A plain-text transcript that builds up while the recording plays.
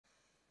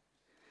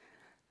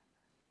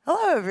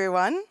Hello,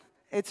 everyone.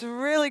 It's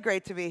really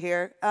great to be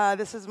here.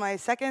 This is my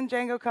second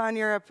DjangoCon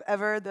Europe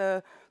ever.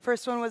 The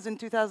first one was in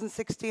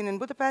 2016 in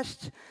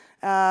Budapest,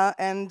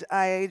 and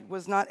I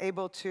was not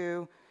able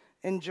to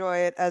enjoy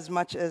it as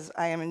much as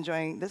I am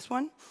enjoying this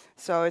one.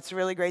 So it's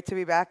really great to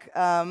be back.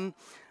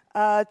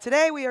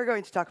 Today we are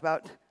going to talk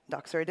about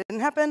Docs or It Didn't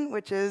Happen,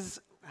 which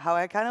is how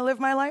I kind of live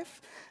my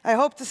life. I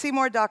hope to see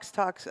more Docs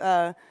talks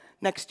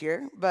next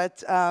year,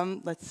 but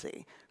let's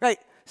see. Right,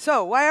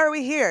 so why are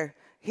we here?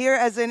 Here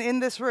as in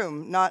this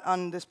room, not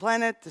on this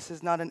planet. This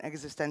is not an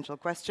existential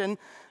question.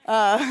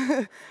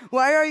 Why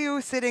are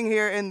you sitting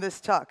here in this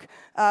talk?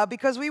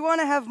 Because we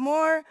want to have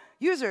more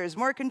users,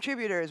 more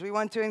contributors. We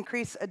want to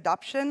increase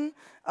adoption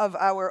of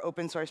our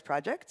open source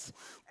projects.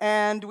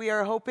 And we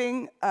are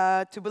hoping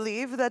to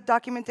believe that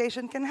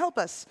documentation can help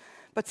us.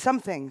 But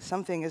something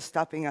is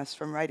stopping us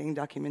from writing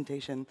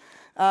documentation.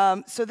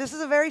 So this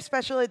is a very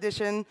special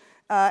edition,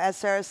 as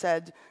Sarah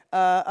said,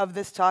 of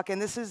this talk.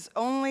 And this is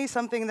only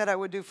something that I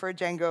would do for a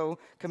Django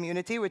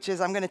community, which is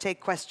I'm going to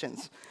take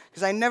questions.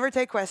 Because I never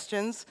take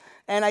questions.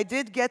 And I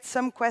did get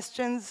some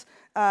questions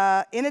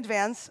in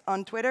advance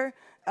on Twitter.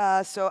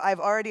 So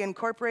I've already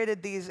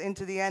incorporated these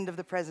into the end of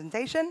the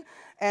presentation.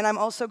 And I'm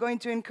also going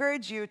to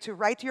encourage you to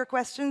write your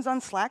questions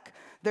on Slack.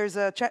 There's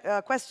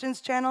a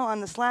questions channel on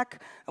the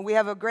Slack. We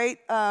have a great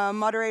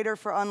moderator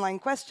for online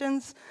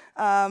questions.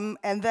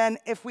 And then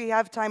if we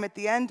have time at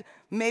the end,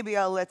 maybe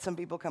I'll let some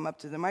people come up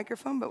to the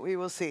microphone, but we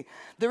will see.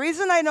 The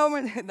reason I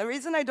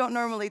don't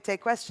normally take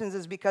questions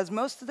is because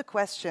most of the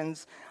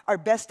questions are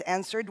best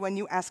answered when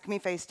you ask me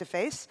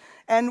face-to-face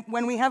and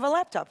when we have a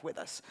laptop with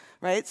us,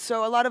 right?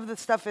 So a lot of the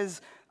stuff is,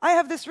 I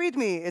have this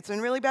README. It's in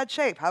really bad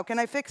shape. How can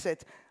I fix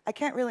it? I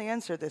can't really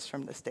answer this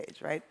from the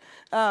stage, right?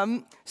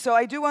 So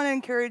I do want to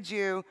encourage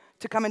you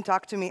to come and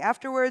talk to me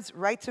afterwards.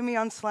 Write to me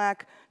on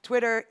Slack,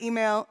 Twitter,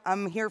 email.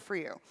 I'm here for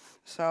you.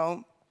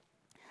 So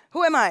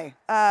who am I?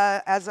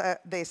 As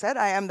they said,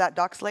 I am that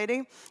docs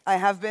lady. I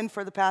have been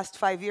for the past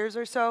 5 years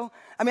or so.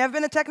 I mean, I've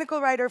been a technical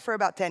writer for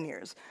about 10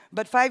 years.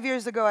 But 5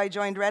 years ago, I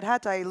joined Red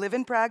Hat. I live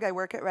in Prague. I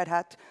work at Red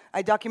Hat.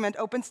 I document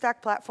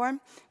OpenStack platform,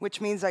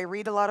 which means I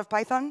read a lot of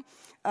Python.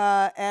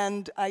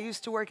 And I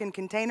used to work in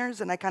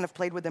containers, and I kind of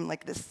played with them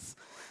like this,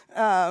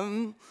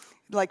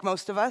 like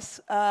most of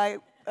us.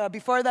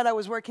 Before that, I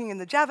was working in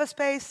the Java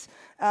space.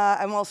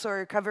 I'm also a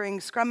recovering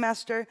Scrum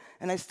Master,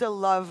 and I still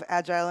love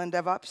Agile and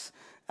DevOps.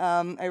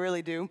 I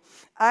really do.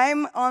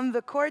 I'm on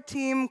the core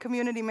team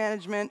community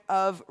management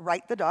of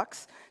Write the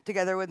Docs,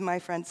 together with my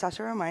friend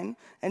Sasha Romain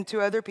and 2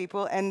 other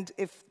people. And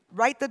if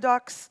Write the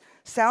Docs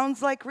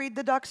sounds like Read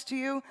the Docs to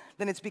you,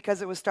 then it's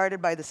because it was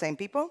started by the same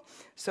people.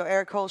 So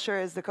Eric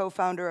Holscher is the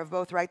co-founder of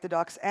both Write the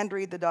Docs and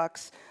Read the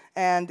Docs.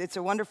 And it's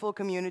a wonderful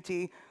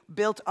community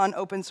built on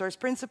open source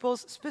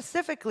principles,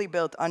 specifically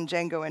built on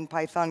Django and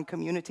Python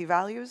community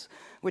values,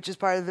 which is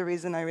part of the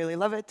reason I really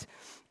love it.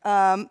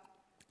 I'm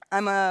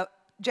a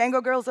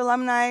Django Girls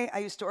alumni. I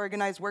used to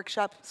organize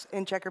workshops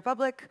in Czech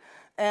Republic,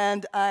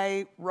 and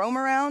I roam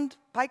around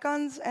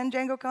PyCons and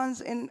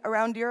DjangoCons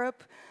around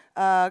Europe,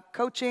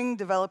 coaching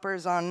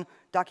developers on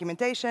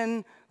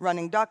documentation,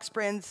 running doc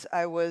sprints.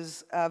 I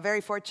was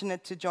very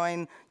fortunate to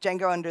join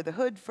Django Under the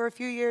Hood for a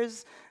few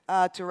years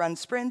to run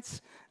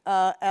sprints.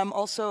 I'm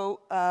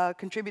also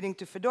contributing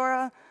to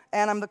Fedora,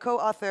 and I'm the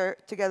co-author,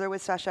 together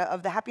with Sasha,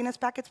 of the Happiness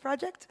Packets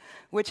project,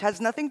 which has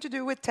nothing to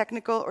do with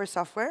technical or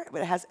software,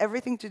 but it has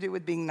everything to do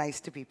with being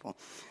nice to people.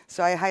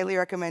 So I highly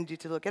recommend you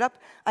to look it up.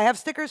 I have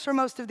stickers for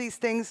most of these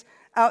things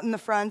out in the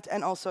front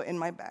and also in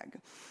my bag.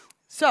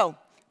 So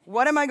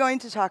what am I going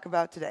to talk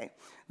about today?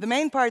 The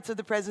main parts of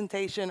the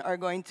presentation are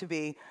going to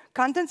be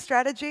content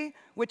strategy,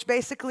 which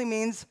basically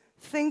means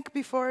think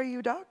before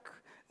you doc,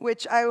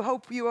 which I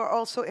hope you are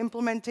also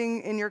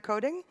implementing in your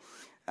coding.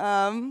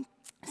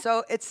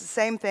 So it's the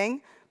same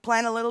thing.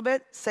 Plan a little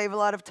bit, save a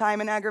lot of time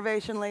and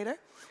aggravation later.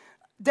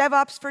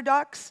 DevOps for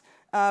docs,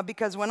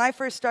 because when I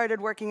first started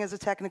working as a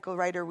technical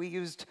writer, we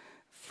used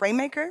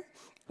FrameMaker,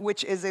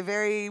 which is a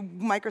very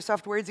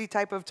Microsoft Wordsy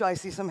type of tool. I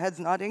see some heads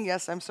nodding.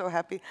 Yes, I'm so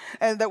happy.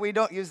 And that we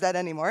don't use that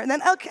anymore. And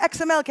then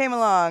XML came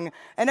along,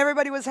 and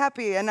everybody was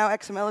happy. And now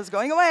XML is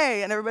going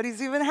away, and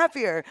everybody's even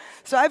happier.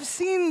 So I've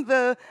seen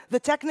the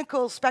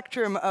technical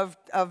spectrum of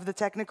the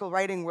technical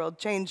writing world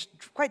change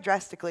quite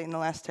drastically in the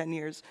last 10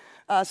 years.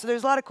 So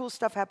there's a lot of cool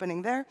stuff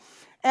happening there.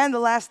 And the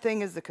last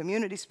thing is the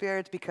community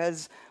spirit,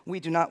 because we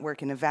do not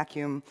work in a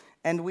vacuum,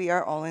 and we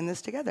are all in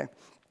this together.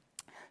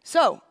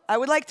 So I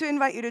would like to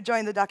invite you to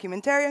join the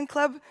Documentarian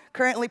Club,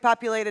 currently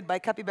populated by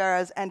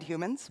capybaras and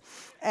humans.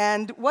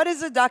 And what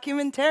is a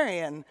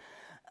documentarian?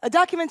 A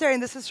documentarian,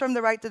 this is from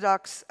the Write the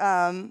Docs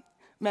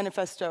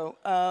manifesto.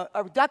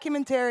 A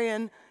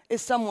documentarian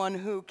is someone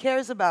who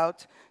cares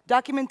about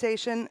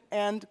documentation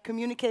and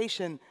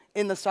communication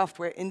in the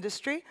software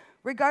industry,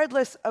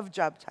 regardless of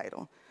job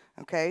title.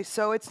 Okay,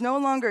 so it's no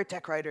longer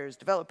tech writers,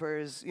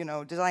 developers,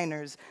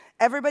 designers.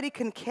 Everybody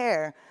can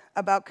care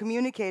about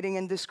communicating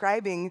and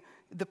describing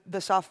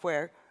the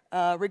software,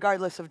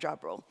 regardless of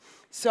job role.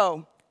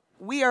 So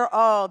we are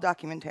all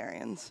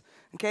documentarians.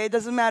 Okay, it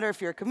doesn't matter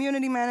if you're a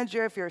community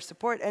manager, if you're a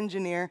support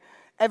engineer,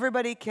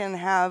 everybody can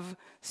have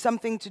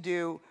something to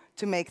do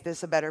to make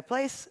this a better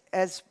place.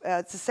 It's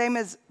the same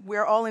as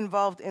we're all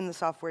involved in the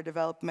software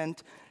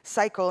development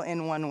cycle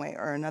in one way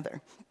or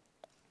another.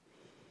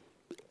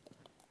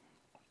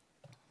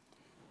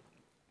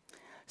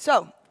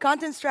 So,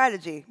 content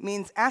strategy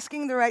means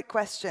asking the right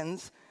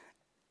questions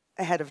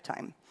ahead of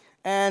time.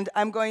 And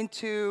I'm going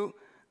to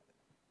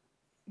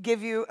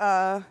give you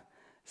a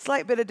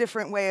slight bit of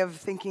different way of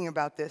thinking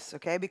about this,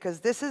 okay? Because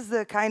this is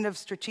the kind of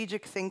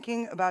strategic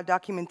thinking about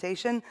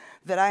documentation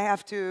that I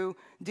have to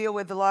deal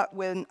with a lot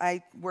when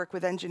I work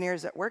with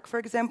engineers at work, for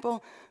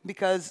example,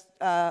 because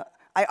I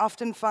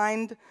often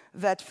find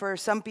that for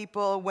some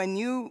people, when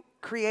you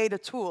create a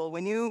tool,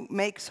 when you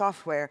make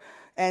software,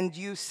 and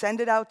you send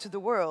it out to the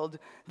world,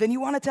 then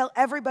you want to tell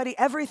everybody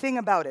everything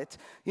about it.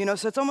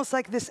 So it's almost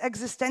like this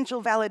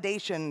existential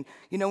validation.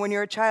 When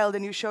you're a child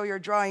and you show your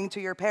drawing to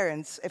your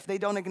parents, if they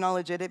don't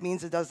acknowledge it, it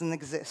means it doesn't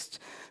exist,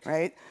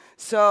 right?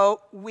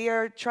 So we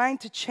are trying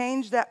to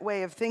change that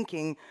way of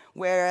thinking,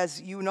 whereas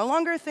you no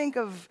longer think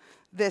of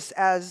this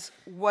as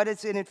what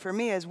is in it for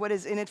me, as what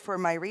is in it for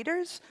my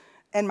readers,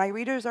 and my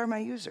readers are my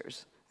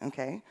users,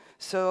 okay?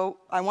 So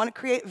I want to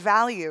create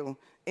value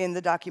in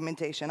the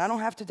documentation. I don't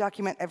have to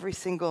document every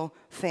single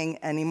thing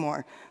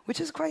anymore,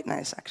 which is quite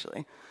nice,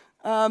 actually.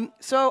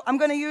 So I'm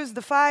going to use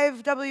the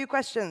 5 W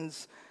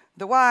questions.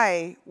 The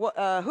why,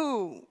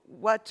 who,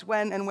 what,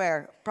 when, and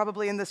where.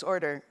 Probably in this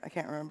order. I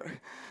can't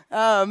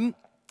remember.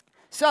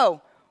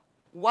 So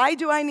why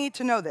do I need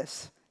to know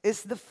this?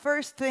 Is the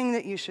first thing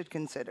that you should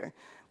consider.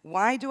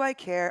 Why do I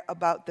care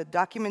about the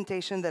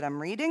documentation that I'm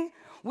reading?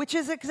 Which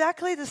is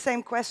exactly the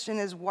same question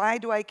as why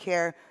do I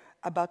care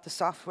about the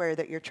software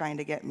that you're trying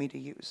to get me to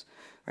use,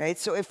 right?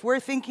 So if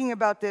we're thinking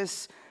about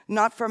this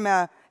not from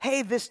a,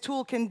 hey, this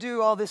tool can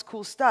do all this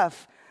cool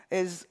stuff,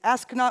 is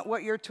ask not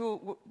what your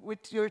tool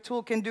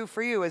can do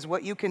for you, is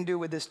what you can do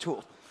with this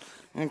tool,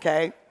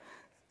 okay?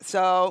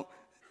 So,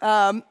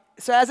 so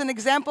as an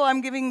example,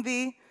 I'm giving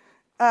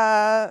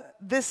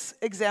this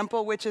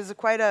example, which is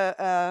quite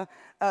a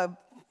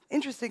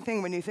interesting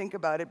thing when you think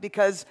about it,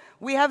 because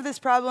we have this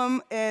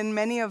problem in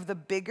many of the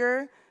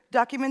bigger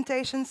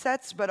documentation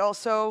sets, but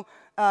also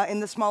in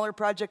the smaller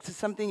projects is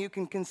something you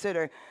can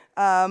consider.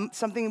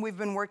 Something we've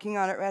been working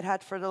on at Red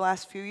Hat for the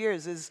last few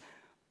years is,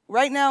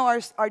 right now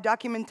our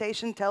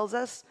documentation tells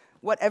us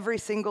what every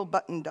single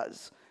button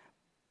does.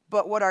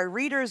 But what our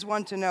readers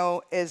want to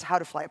know is how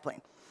to fly a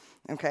plane,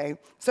 okay?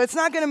 So it's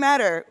not going to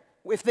matter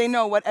if they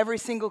know what every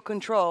single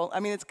control, I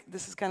mean,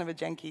 this is kind of a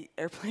janky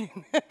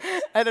airplane.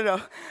 I don't know.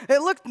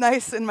 It looked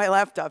nice in my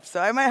laptop, so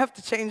I might have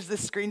to change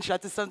this screenshot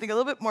to something a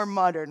little bit more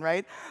modern,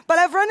 right? But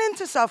I've run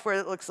into software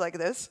that looks like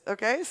this,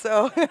 okay?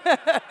 So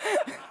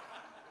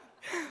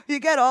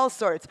you get all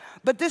sorts.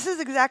 But this is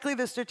exactly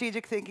the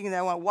strategic thinking that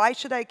I want. Why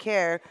should I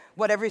care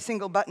what every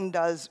single button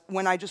does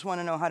when I just want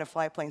to know how to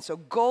fly a plane? So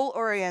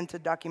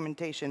goal-oriented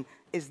documentation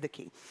is the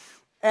key.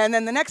 And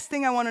then the next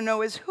thing I want to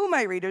know is who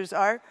my readers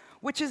are,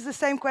 which is the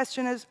same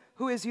question as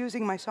who is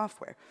using my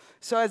software.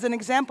 So as an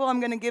example, I'm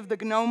going to give the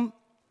GNOME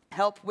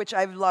help, which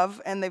I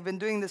love, and they've been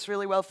doing this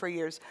really well for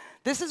years.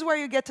 This is where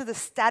you get to the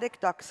static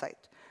doc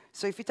site.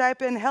 So if you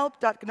type in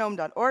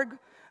help.gnome.org,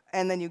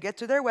 and then you get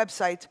to their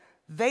website,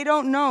 they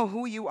don't know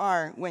who you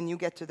are when you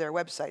get to their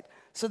website.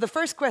 So the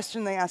first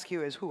question they ask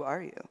you is, who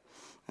are you?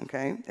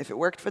 Okay? If it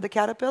worked for the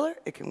caterpillar,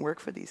 it can work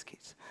for these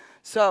keys.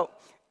 So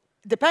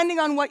depending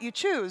on what you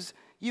choose,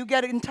 you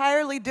get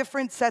entirely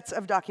different sets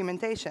of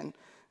documentation.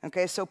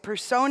 Okay, so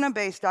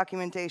persona-based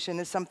documentation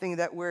is something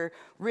that we're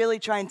really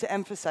trying to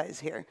emphasize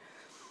here.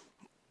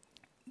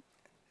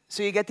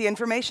 So you get the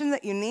information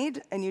that you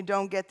need, and you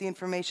don't get the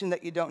information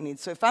that you don't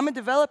need. So if I'm a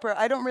developer,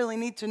 I don't really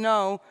need to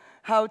know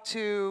how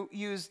to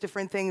use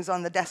different things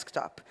on the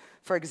desktop,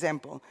 for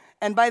example.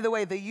 And by the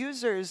way, the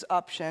users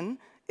option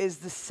is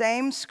the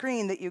same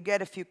screen that you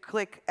get if you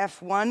click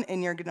F1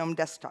 in your GNOME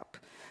desktop.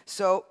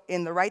 So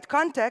in the right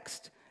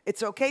context,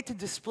 it's OK to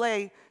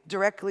display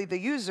directly the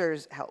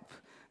user's help.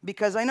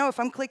 Because I know if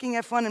I'm clicking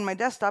F1 in my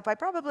desktop, I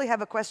probably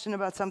have a question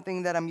about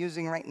something that I'm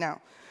using right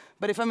now.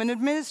 But if I'm an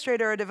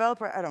administrator or a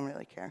developer, I don't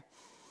really care.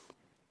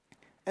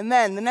 And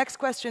then the next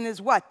question is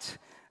what?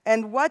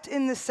 And what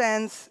in the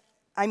sense,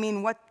 I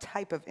mean, what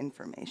type of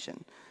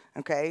information?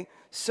 Okay?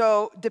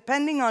 So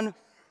depending on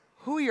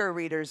who your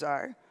readers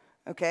are,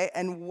 okay,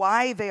 and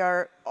why they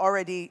are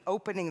already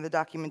opening the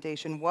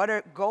documentation,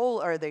 what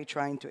goal are they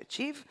trying to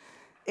achieve,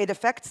 it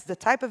affects the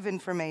type of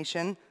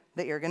information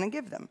that you're going to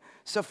give them.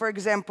 So for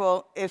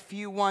example, if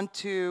you want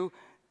to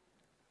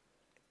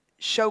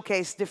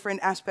showcase different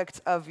aspects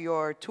of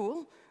your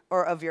tool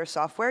or of your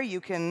software,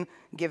 you can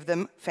give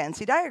them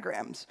fancy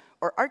diagrams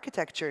or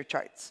architecture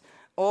charts.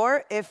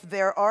 Or if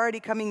they're already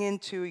coming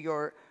into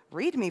your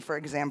README, for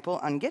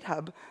example, on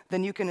GitHub,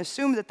 then you can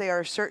assume that they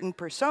are certain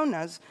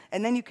personas,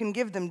 and then you can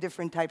give them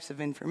different types of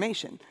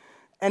information.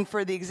 And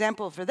for the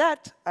example for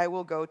that, I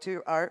will go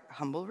to our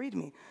humble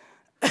README.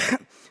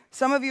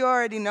 Some of you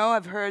already know,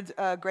 I've heard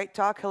a great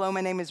talk, Hello, My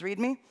Name is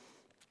README,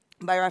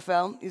 by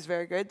Raphael. He's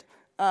very good.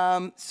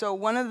 So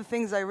one of the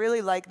things I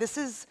really like, this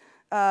is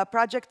a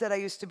project that I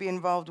used to be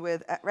involved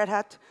with at Red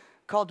Hat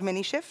called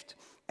Minishift,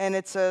 and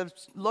it's a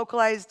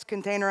localized,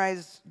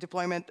 containerized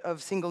deployment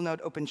of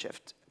single-node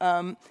OpenShift.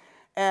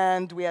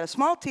 And we had a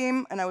small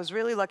team, and I was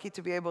really lucky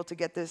to be able to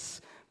get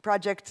this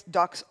project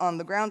docs on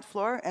the ground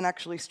floor and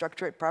actually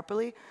structure it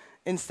properly,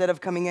 instead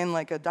of coming in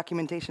like a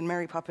documentation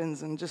Mary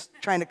Poppins and just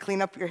trying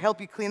to help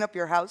you clean up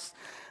your house.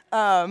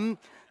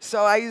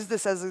 So I use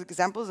this as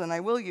examples, and I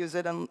will use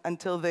it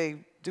until they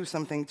do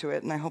something to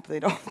it, and I hope they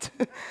don't.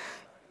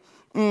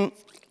 The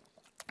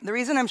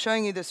reason I'm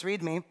showing you this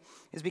README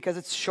is because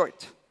it's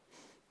short,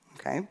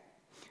 okay?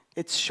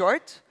 It's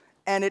short,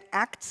 and it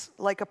acts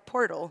like a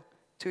portal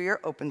to your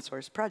open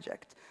source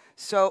project.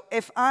 So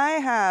if I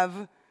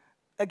have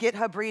a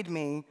GitHub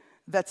README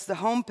that's the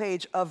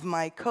homepage of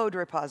my code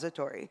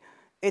repository,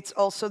 it's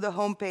also the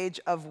homepage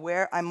of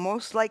where I'm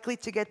most likely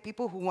to get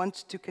people who want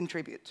to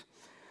contribute,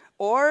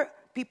 or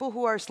people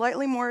who are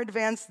slightly more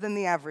advanced than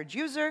the average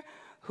user.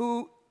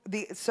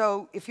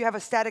 So if you have a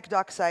static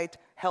doc site,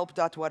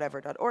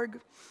 help.whatever.org,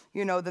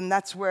 then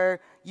that's where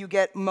you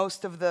get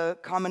most of the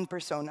common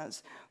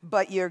personas.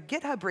 But your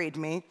GitHub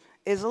README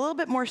is a little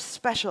bit more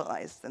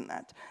specialized than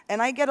that.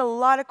 And I get a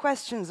lot of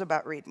questions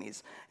about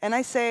READMEs. And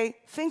I say,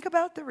 think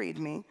about the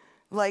README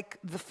like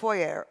the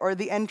foyer or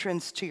the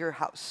entrance to your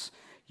house.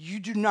 You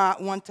do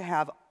not want to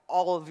have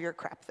all of your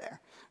crap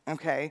there,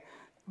 okay?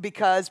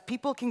 Because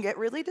people can get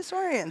really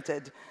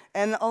disoriented.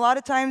 And a lot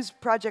of times,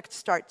 projects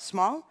start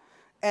small,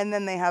 and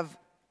then they have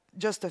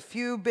just a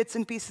few bits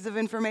and pieces of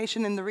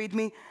information in the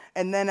README,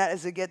 and then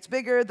as it gets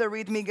bigger, the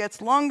README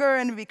gets longer,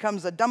 and it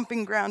becomes a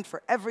dumping ground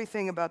for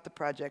everything about the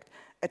project.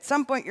 At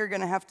some point, you're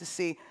going to have to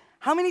see,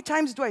 how many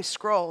times do I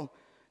scroll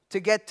to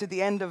get to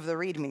the end of the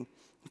README?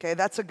 Okay,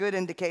 that's a good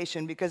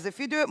indication, because if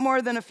you do it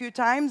more than a few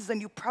times,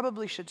 then you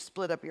probably should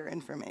split up your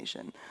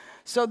information.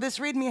 So this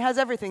README has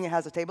everything. It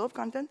has a table of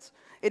contents.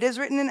 It is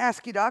written in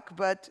ASCII doc,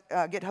 but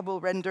GitHub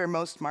will render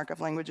most markup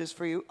languages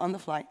for you on the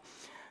fly.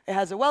 It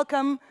has a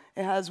welcome.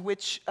 It has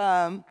which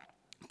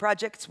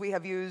projects we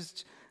have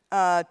used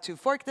to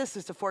fork this.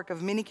 It's a fork of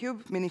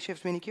Minishift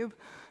Minikube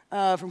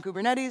from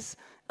Kubernetes.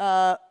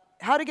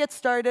 How to get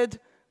started.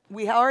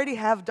 We already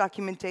have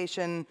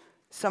documentation,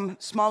 some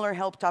smaller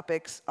help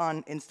topics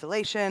on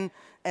installation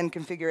and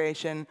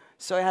configuration.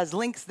 So it has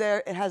links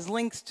there. It has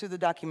links to the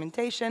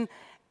documentation.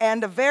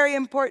 And a very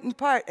important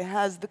part, it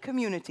has the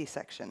community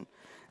section.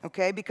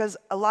 Okay? Because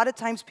a lot of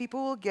times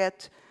people will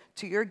get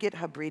to your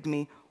GitHub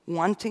README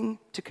wanting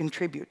to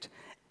contribute.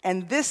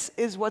 And this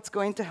is what's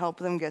going to help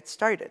them get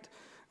started.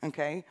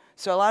 Okay?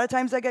 So a lot of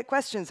times I get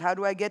questions, how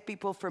do I get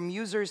people from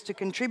users to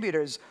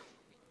contributors?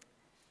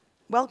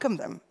 Welcome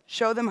them.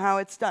 Show them how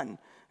it's done.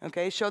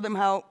 Okay? Show them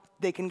how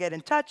they can get in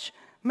touch,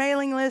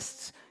 mailing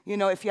lists,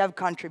 if you have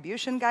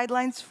contribution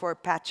guidelines for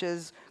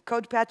patches,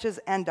 code patches,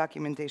 and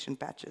documentation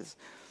patches.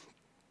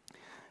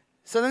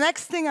 So the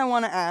next thing I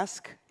want to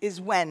ask is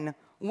when.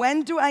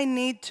 When do I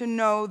need to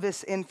know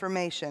this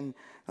information?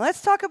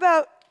 Let's talk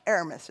about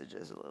error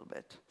messages a little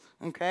bit,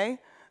 okay?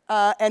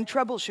 And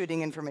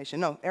troubleshooting information.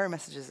 No, error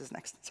messages is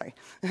next, sorry.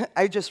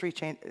 I just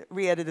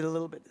re-edited a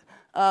little bit.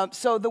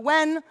 So the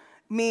when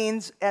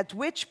means at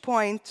which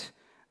point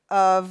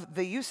of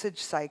the usage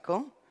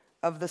cycle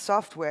of the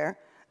software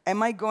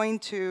am I going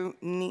to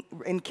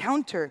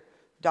encounter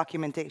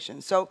documentation.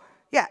 So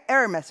yeah,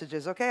 error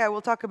messages, okay? I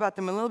will talk about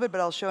them a little bit,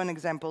 but I'll show an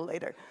example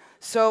later.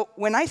 So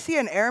when I see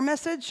an error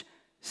message,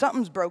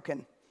 something's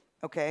broken,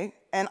 okay?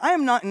 And I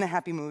am not in a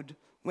happy mood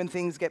when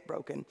things get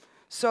broken.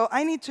 So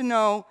I need to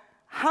know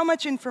how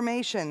much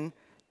information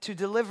to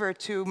deliver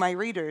to my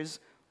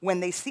readers when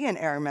they see an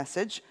error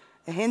message.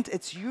 A hint,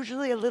 it's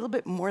usually a little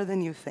bit more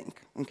than you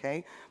think,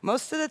 okay?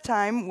 Most of the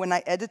time, when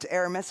I edit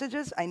error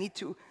messages, I need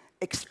to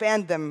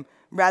expand them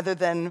rather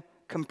than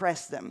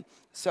compress them.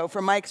 So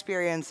from my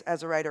experience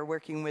as a writer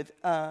working with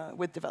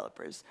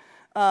developers.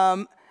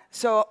 And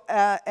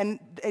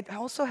it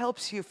also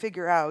helps you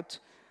figure out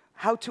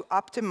how to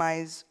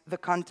optimize the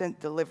content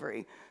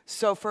delivery.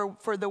 So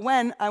for the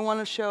when, I want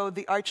to show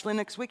the Arch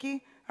Linux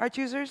wiki. Arch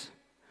users?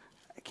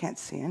 I can't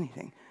see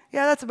anything.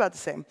 Yeah, that's about the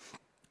same.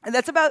 And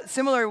that's about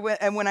similar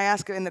when I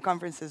ask in the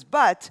conferences.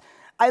 But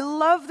I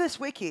love this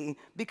wiki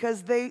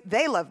because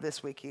they love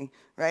this wiki,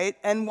 right?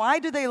 And why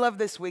do they love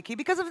this wiki?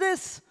 Because of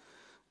this.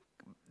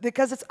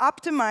 Because it's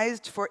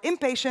optimized for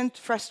impatient,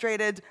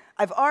 frustrated,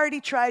 I've already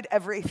tried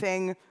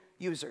everything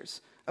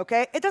users.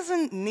 Okay? It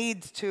doesn't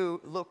need to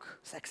look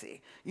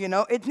sexy.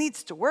 It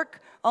needs to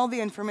work. All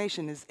the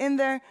information is in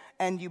there,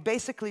 and you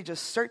basically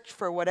just search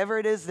for whatever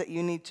it is that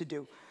you need to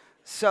do.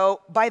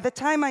 So by the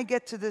time I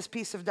get to this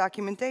piece of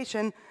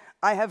documentation,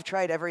 I have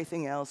tried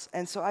everything else,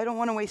 and so I don't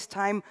want to waste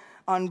time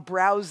on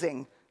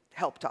browsing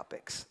help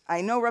topics.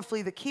 I know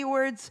roughly the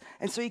keywords,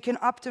 and so you can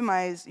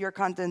optimize your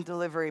content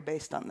delivery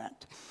based on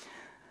that.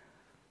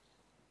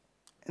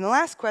 And the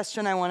last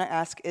question I want to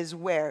ask is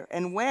where.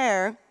 And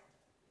where,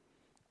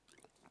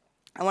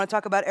 I want to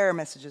talk about error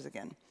messages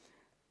again.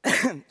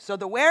 So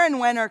the where and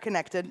when are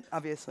connected,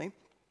 obviously,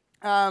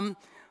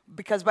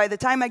 because by the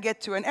time I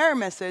get to an error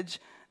message,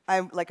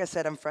 like I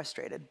said, I'm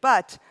frustrated.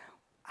 But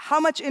how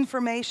much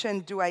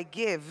information do I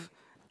give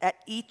at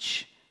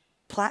each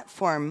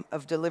platform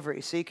of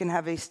delivery? So you can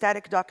have a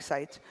static doc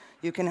site,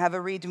 you can have a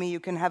README, you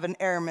can have an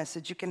error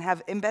message, you can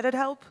have embedded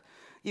help,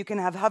 you can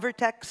have hover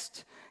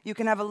text, you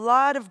can have a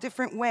lot of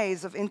different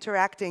ways of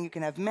interacting. You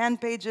can have man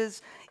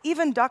pages,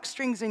 even doc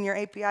strings in your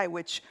API,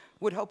 which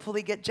would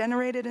hopefully get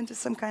generated into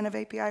some kind of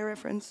API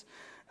reference.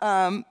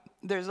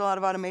 There's a lot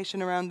of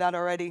automation around that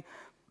already.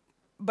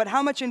 But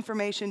how much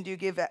information do you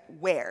give at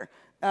where?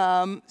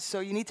 So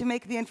you need to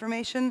make the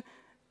information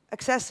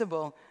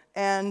accessible.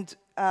 And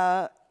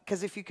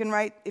because if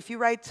you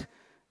write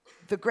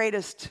the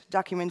greatest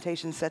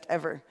documentation set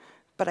ever,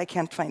 but I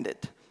can't find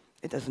it,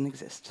 it doesn't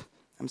exist.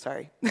 I'm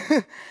sorry.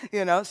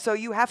 So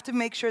you have to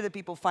make sure that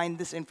people find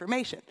this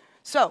information.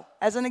 So,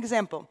 as an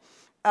example,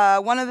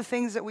 one of the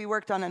things that we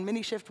worked on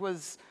Minishift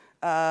was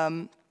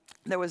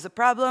there was a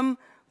problem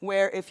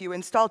where if you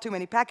install too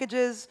many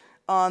packages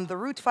on the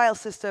root file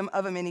system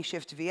of a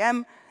Minishift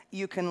VM,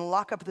 you can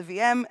lock up the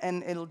VM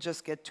and it'll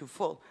just get too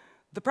full.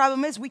 The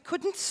problem is we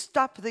couldn't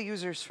stop the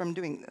users from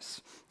doing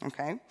this,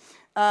 okay?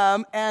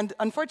 And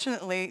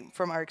unfortunately,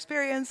 from our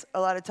experience, a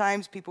lot of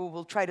times people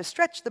will try to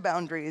stretch the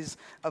boundaries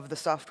of the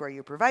software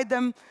you provide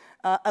them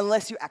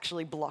unless you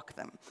actually block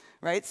them,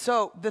 right?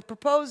 So the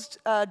proposed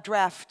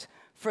draft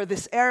for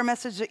this error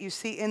message that you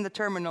see in the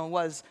terminal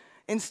was,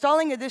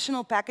 installing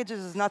additional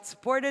packages is not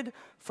supported.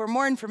 For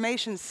more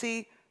information,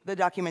 see the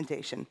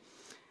documentation.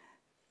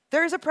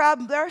 There's a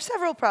problem. There are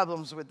several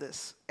problems with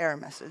this error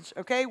message,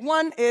 okay?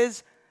 One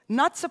is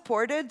not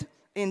supported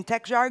in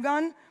tech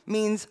jargon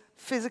means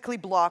physically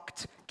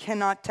blocked,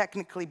 cannot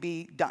technically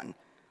be done,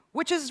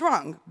 which is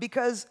wrong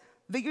because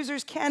the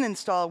users can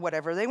install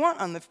whatever they want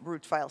on the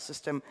root file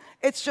system.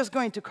 It's just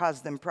going to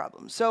cause them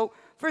problems. So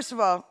first of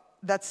all,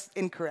 that's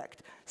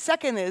incorrect.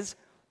 Second is,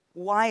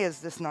 why is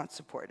this not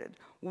supported?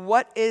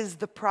 What is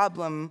the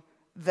problem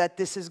that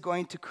this is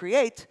going to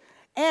create?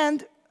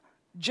 And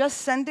just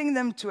sending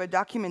them to a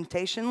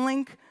documentation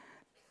link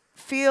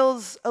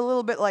feels a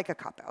little bit like a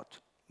cop-out,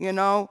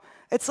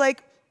 It's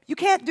like, you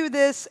can't do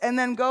this and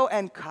then go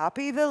and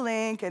copy the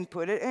link and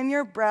put it in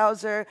your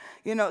browser,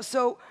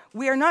 So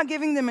we are not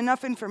giving them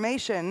enough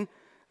information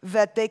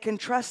that they can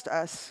trust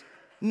us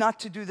not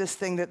to do this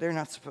thing that they're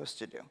not supposed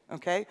to do,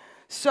 okay?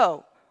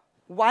 So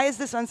why is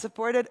this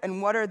unsupported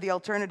and what are the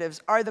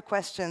alternatives are the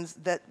questions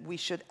that we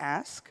should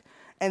ask.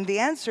 And the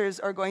answers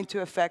are going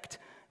to affect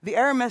the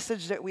error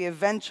message that we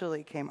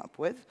eventually came up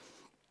with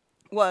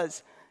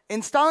was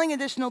installing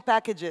additional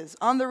packages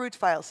on the root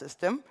file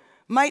system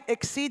might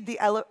exceed the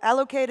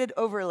allocated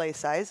overlay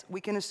size. We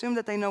can assume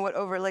that they know what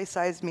overlay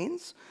size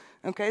means.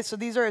 Okay, so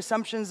these are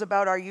assumptions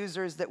about our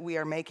users that we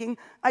are making.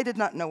 I did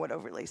not know what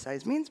overlay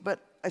size means, but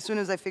as soon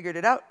as I figured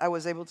it out, I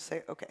was able to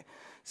say, okay,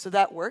 so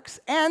that works.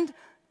 And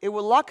it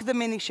will lock the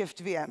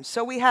Minishift VM.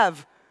 So we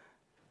have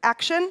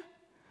action,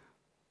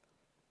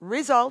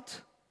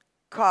 result,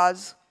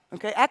 cause.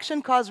 Okay,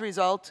 action, cause,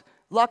 result,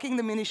 locking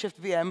the Minishift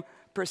VM.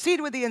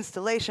 Proceed with the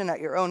installation at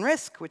your own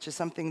risk, which is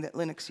something that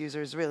Linux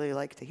users really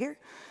like to hear.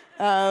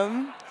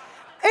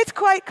 It's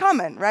quite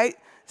common, right?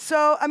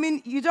 So, I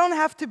mean, you don't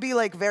have to be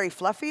like very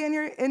fluffy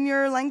in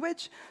your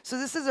language. So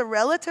this is a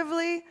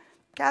relatively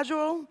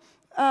casual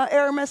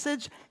error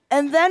message.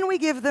 And then we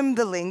give them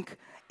the link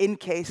in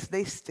case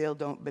they still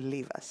don't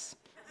believe us,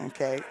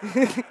 okay?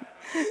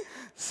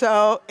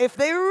 So if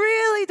they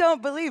really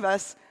don't believe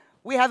us,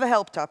 we have a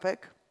help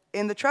topic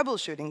in the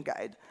troubleshooting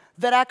guide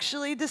that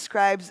actually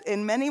describes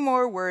in many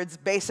more words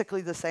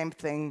basically the same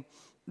thing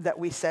that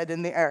we said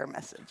in the error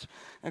message,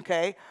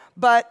 okay?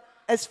 But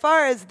as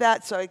far as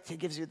that, so it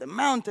gives you the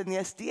mount and the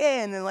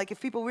SDA, and then like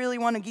if people really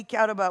want to geek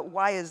out about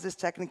why is this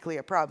technically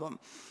a problem,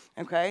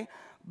 okay?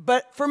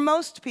 But for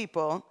most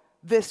people,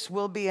 this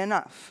will be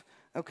enough,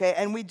 okay?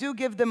 And we do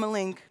give them a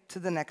link to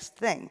the next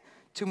thing,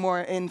 to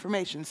more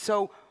information.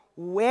 So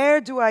where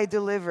do I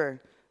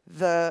deliver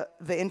the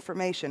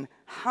information?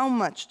 How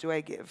much do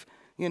I give?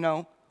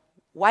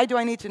 Why do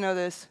I need to know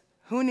this?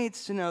 Who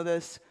needs to know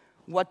this?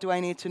 What do I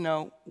need to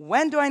know?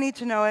 When do I need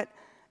to know it?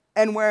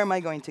 And where am I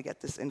going to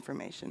get this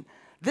information?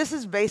 This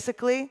is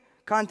basically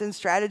content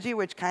strategy,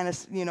 which kind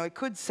of, it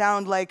could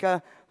sound like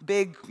a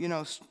big,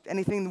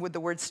 anything with the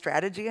word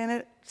strategy in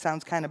it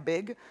sounds kind of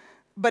big.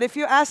 But if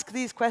you ask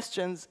these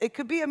questions, it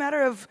could be a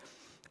matter of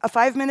a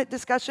 5-minute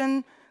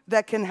discussion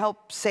that can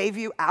help save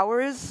you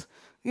hours,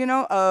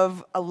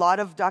 of a lot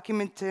of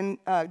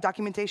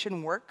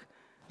documentation work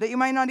that you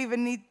might not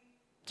even need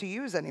to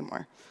use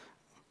anymore.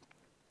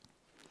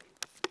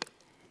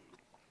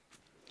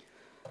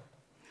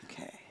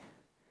 Okay.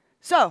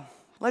 So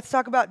let's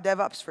talk about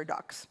DevOps for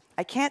docs.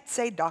 I can't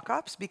say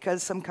DocOps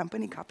because some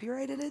company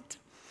copyrighted it.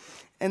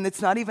 And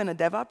it's not even a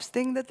DevOps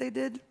thing that they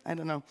did. I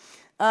don't know.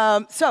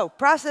 So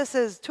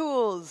processes,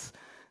 tools,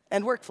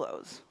 and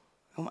workflows.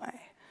 Oh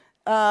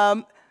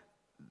my.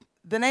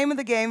 The name of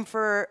the game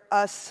for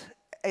us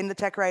in the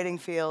tech writing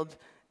field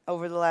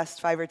over the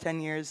last 5 or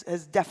 10 years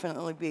has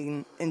definitely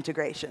been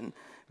integration,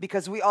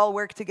 because we all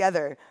work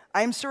together.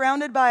 I'm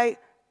surrounded by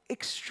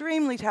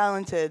extremely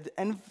talented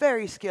and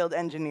very skilled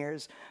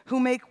engineers who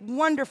make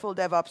wonderful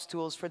DevOps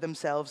tools for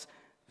themselves.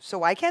 So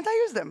why can't I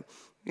use them?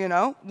 You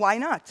know, why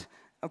not?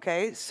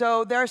 Okay,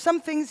 so there are some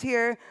things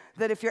here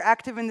that if you're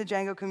active in the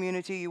Django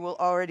community, you will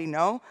already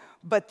know,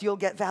 but you'll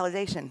get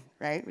validation,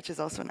 right, which is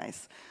also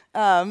nice.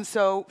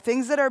 So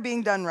things that are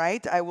being done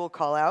right, I will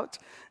call out.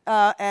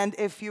 And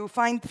if you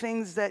find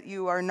things that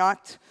you are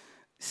not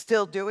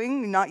still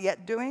doing, not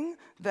yet doing,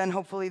 then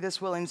hopefully this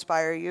will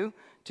inspire you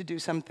to do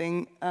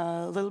something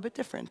a little bit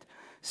different.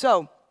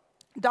 So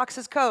docs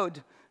as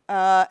code.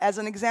 As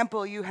an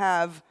example, you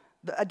have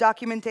a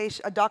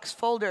docs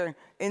folder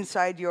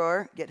inside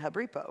your GitHub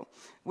repo,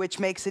 which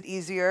makes it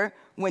easier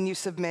when you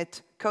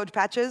submit code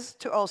patches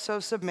to also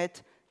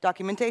submit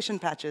documentation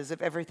patches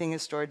if everything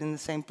is stored in the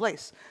same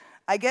place.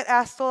 I get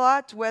asked a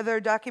lot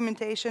whether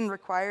documentation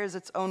requires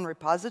its own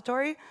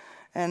repository,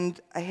 and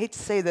I hate to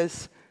say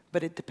this,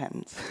 but it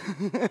depends.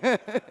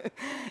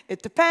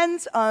 It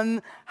depends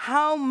on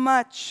how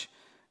much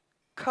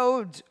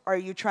code are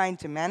you trying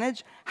to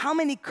manage, how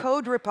many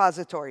code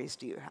repositories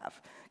do you have?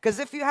 Because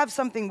if you have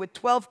something with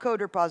 12 code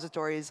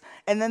repositories,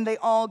 and then they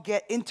all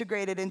get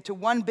integrated into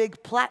one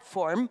big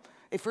platform,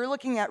 if we're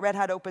looking at Red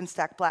Hat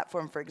OpenStack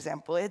platform, for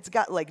example, it's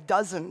got like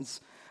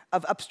dozens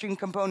of upstream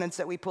components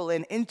that we pull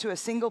in into a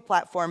single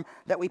platform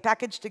that we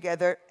package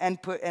together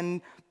and put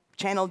and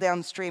channel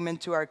downstream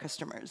into our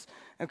customers,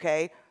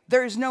 okay?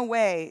 There's no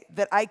way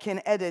that I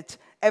can edit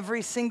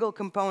every single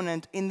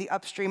component in the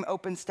upstream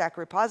OpenStack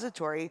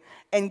repository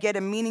and get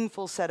a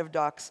meaningful set of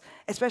docs,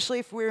 especially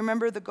if we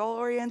remember the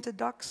goal-oriented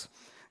docs.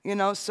 You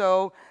know,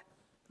 so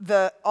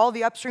all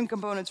the upstream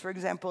components, for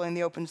example, in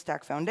the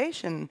OpenStack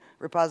Foundation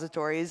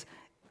repositories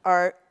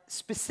are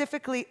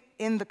specifically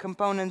in the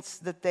components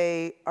that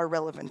they are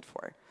relevant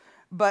for.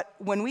 But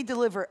when we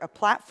deliver a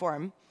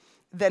platform,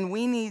 then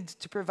we need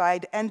to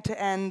provide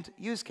end-to-end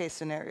use case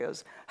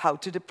scenarios, how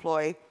to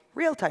deploy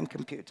real-time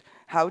compute,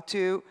 how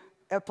to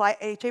apply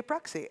HA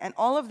proxy. And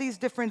all of these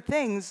different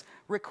things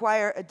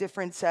require a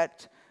different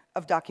set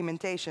of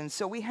documentation.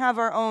 So we have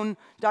our own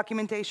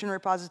documentation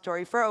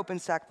repository for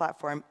OpenStack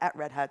platform at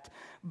Red Hat.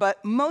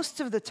 But most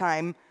of the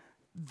time,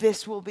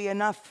 this will be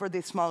enough for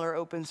the smaller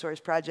open source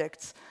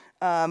projects.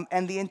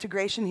 And the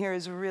integration here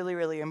is really,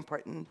 really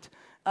important.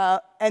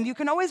 And you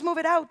can always move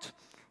it out,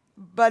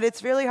 but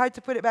it's really hard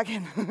to put it back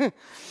in.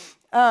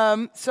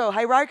 So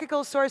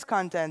hierarchical source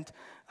content.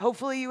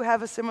 Hopefully you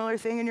have a similar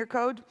thing in your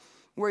code,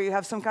 where you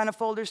have some kind of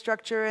folder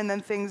structure and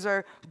then things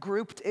are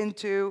grouped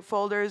into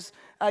folders.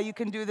 You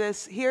can do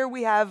this. Here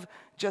we have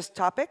just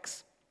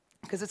topics,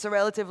 because it's a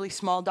relatively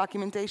small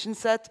documentation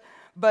set.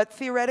 But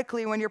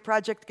theoretically, when your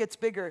project gets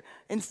bigger,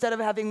 instead of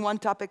having one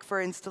topic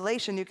for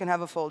installation, you can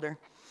have a folder.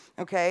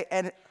 Okay?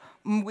 And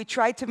we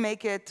try to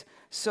make it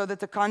so that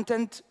the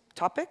content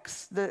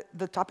topics,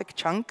 the topic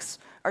chunks,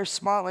 are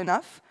small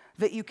enough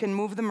that you can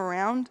move them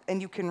around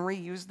and you can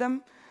reuse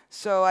them.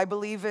 So I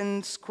believe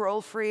in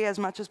scroll-free as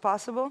much as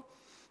possible.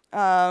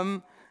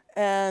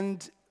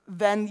 And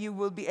then you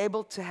will be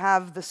able to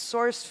have the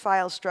source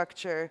file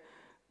structure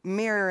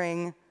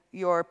mirroring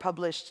your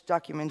published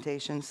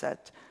documentation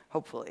set,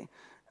 hopefully.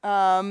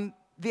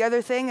 The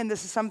other thing, and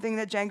this is something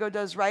that Django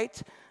does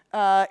right,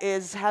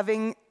 is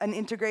having an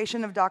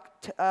integration of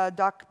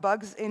doc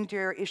bugs into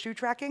your issue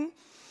tracking.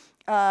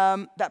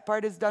 That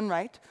part is done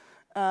right.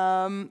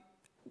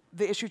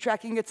 The issue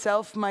tracking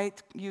itself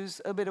might use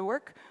a bit of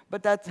work,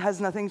 but that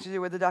has nothing to do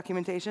with the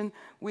documentation.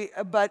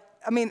 But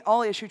I mean,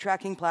 all issue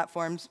tracking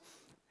platforms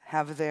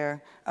have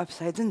their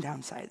upsides and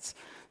downsides.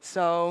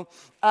 So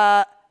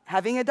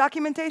having a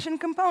documentation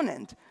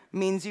component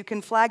means you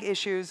can flag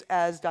issues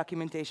as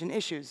documentation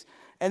issues.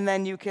 And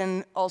then you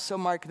can also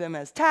mark them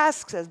as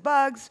tasks, as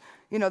bugs.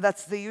 You know,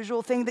 that's the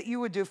usual thing that you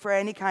would do for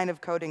any kind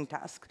of coding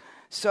task.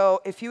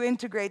 So if you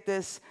integrate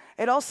this,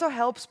 it also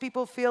helps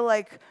people feel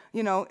like,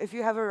 you know, if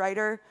you have a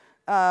writer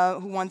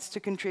who wants to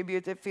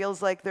contribute, it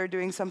feels like they're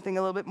doing something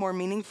a little bit more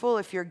meaningful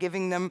if you're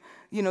giving them,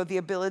 you know, the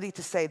ability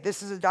to say,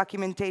 this is a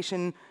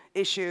documentation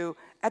issue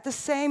at the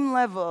same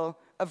level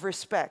of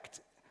respect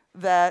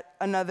that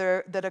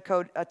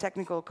a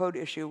technical code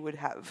issue would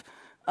have.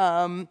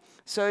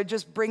 So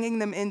just bringing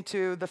them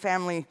into the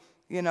family,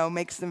 you know,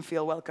 makes them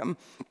feel welcome.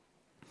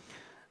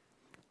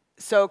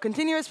 So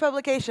continuous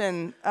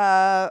publication.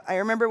 I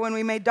remember when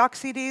we made doc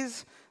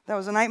CDs, that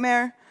was a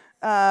nightmare.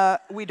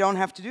 We don't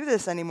have to do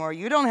this anymore.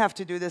 You don't have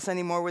to do this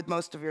anymore with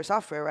most of your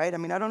software, right? I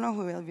mean, I don't know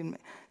who even...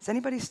 Is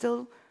anybody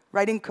still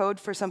writing code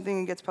for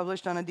something that gets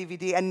published on a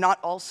DVD and not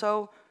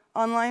also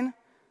online?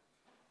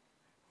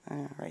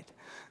 Right.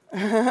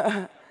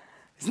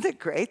 Isn't it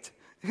great?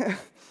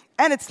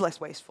 And it's less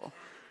wasteful.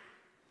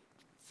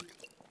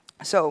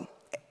 So,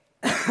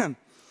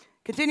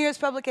 continuous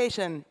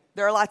publication.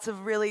 There are lots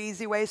of really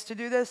easy ways to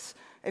do this.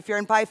 If you're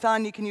in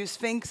Python, you can use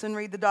Sphinx and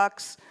read the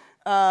docs.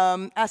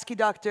 ASCII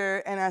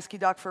Doctor and ASCII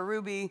Doc for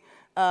Ruby.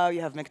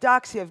 You have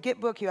McDocs, you have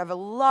Gitbook, you have a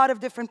lot of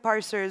different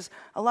parsers.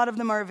 A lot of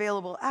them are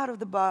available out of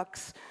the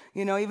box.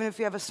 You know, even if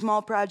you have a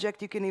small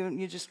project,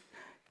 you just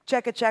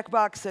check a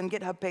checkbox, and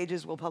GitHub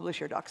Pages will publish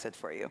your docset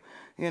for you.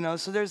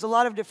 So there's a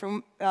lot of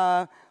different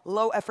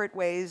low-effort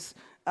ways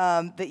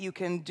that you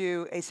can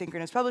do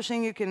asynchronous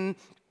publishing. You can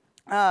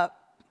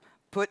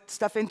put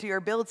stuff into your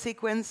build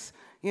sequence.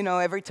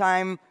 Every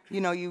time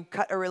you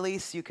cut a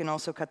release, you can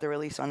also cut the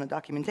release on the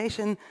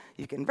documentation.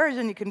 You can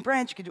version, you can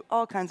branch, you can do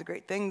all kinds of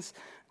great things.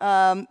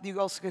 You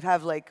also could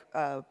have like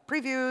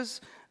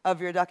previews of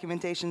your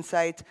documentation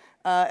site.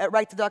 At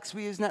Write to Docs,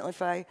 we use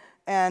Netlify,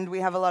 and we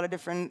have a lot of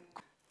different.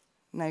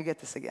 Now you get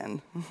this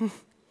again.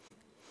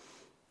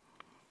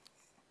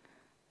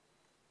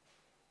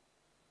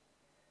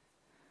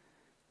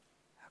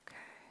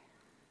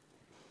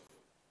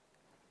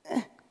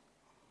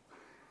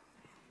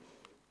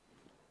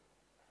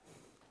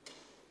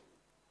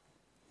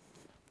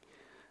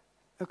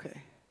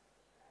 Okay.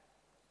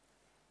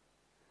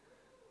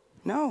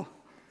 No,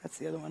 that's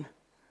the other one.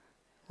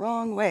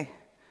 Wrong way.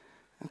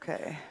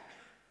 Okay.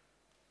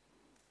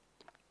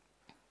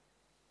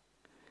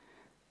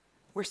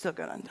 We're still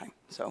good on time.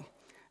 So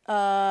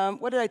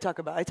what did I talk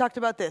about? I talked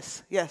about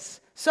this,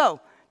 yes. So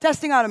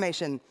testing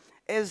automation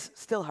is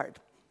still hard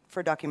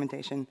for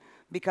documentation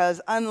because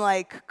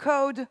unlike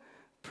code,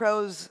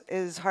 prose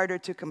is harder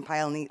to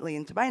compile neatly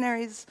into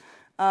binaries.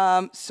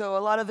 So a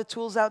lot of the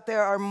tools out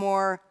there are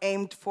more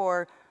aimed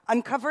for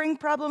uncovering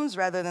problems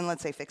rather than,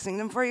 let's say, fixing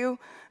them for you.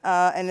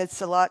 And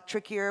it's a lot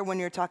trickier when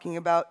you're talking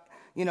about,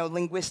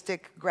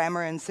 linguistic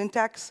grammar and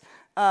syntax.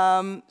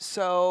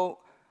 So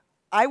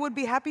I would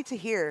be happy to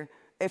hear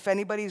if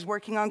anybody's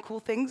working on cool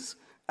things.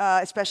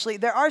 Especially,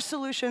 there are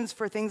solutions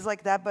for things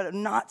like that, but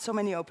not so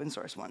many open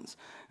source ones.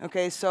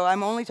 Okay, so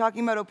I'm only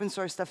talking about open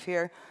source stuff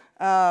here.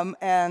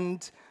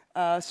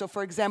 So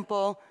for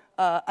example,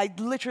 I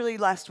literally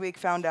last week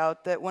found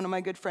out that one of my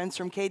good friends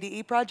from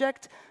KDE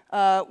project,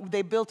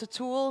 they built a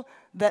tool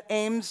that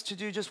aims to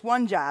do just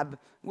one job,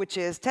 which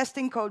is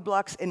testing code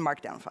blocks in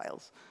Markdown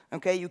files.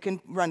 Okay, you can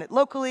run it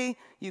locally,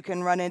 you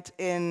can run it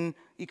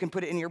you can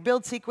put it in your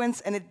build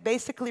sequence, and it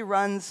basically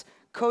runs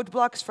code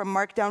blocks from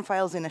Markdown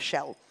files in a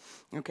shell.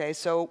 Okay,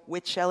 so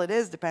which shell it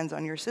is depends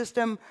on your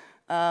system,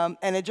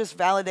 and it just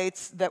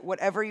validates that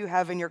whatever you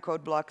have in your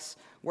code blocks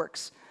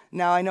works.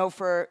 Now, I know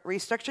for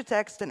restructured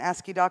text and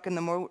ASCII doc and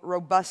the more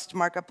robust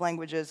markup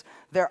languages,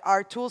 there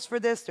are tools for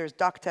this. There's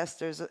doc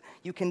tests.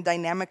 You can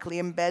dynamically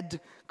embed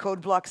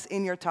code blocks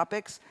in your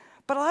topics.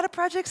 But a lot of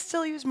projects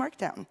still use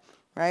Markdown,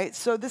 right?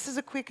 So this is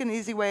a quick and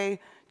easy way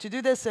to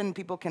do this, and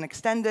people can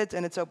extend it,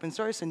 and it's open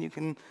source, and you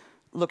can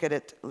look at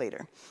it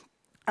later.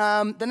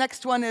 The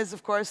next one is,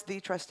 of course, the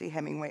trusty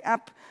Hemingway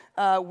app,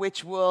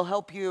 which will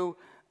help you.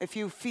 If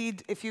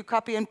you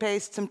copy and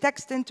paste some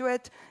text into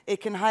it, it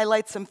can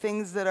highlight some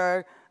things that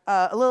are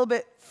a little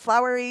bit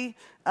flowery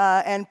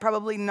and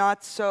probably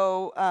not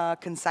so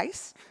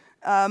concise.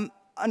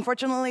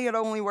 Unfortunately,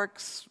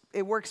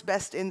 it works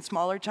best in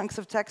smaller chunks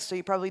of text, so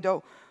you probably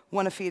don't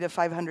want to feed a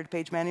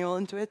 500-page manual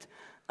into it.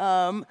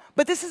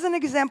 But this is an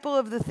example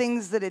of the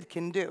things that it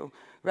can do,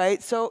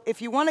 right? So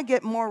if you want to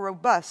get more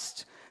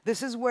robust,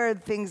 this is where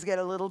things get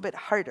a little bit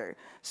harder.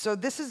 So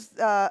this is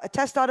a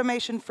test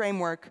automation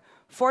framework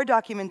for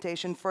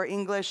documentation for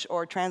English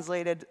or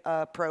translated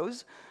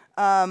prose.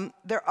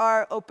 There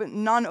are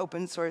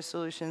non-open source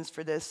solutions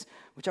for this,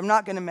 which I'm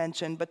not going to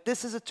mention, but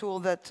this is a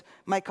tool that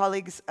my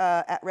colleagues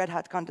at Red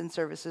Hat Content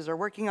Services are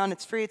working on.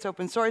 It's free, it's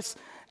open source,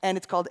 and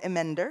it's called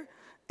Emender.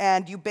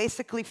 And you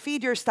basically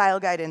feed your style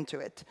guide into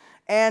it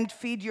and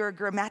feed your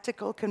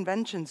grammatical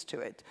conventions to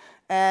it.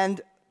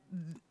 And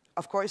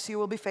of course, you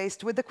will be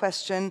faced with the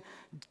question,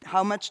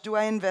 how much do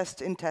I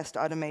invest in test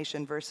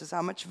automation versus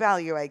how much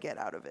value I get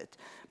out of it?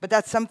 But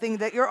that's something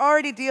that you're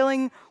already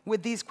dealing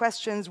with these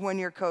questions when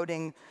you're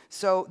coding.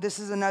 So this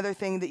is another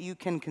thing that you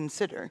can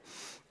consider.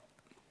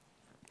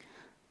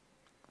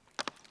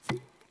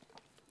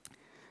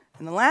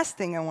 And the last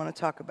thing I want to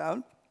talk about,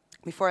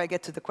 before I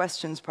get to the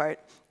questions part,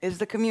 is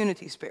the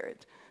community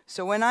spirit.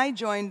 So when I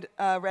joined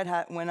Red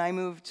Hat, when I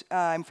moved,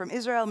 I'm from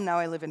Israel, now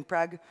I live in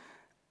Prague.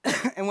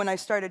 And when I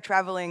started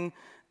traveling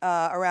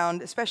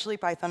around, especially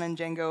Python and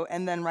Django,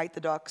 and then Write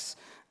the Docs,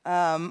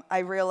 I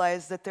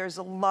realized that there's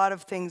a lot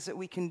of things that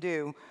we can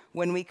do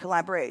when we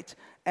collaborate.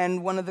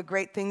 And one of the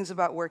great things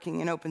about working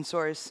in open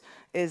source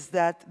is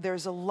that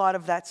there's a lot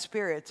of that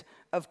spirit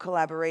of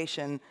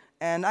collaboration.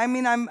 And I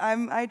mean,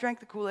 I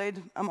drank the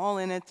Kool-Aid. I'm all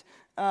in it.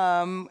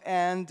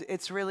 And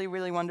it's really,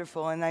 really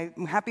wonderful. And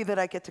I'm happy that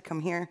I get to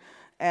come here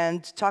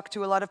and talk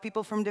to a lot of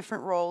people from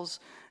different roles.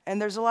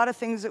 And there's a lot of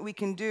things that we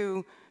can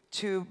do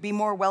to be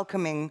more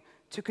welcoming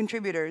to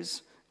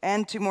contributors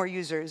and to more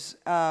users,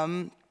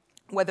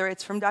 whether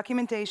it's from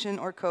documentation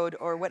or code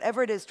or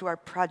whatever it is to our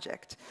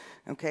project.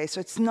 Okay,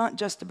 so it's not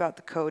just about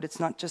the code, it's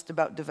not just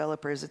about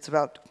developers, it's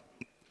about,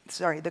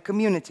 the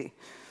community.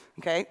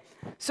 Okay,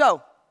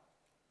 so,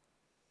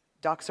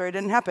 doc, sorry, it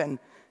didn't happen.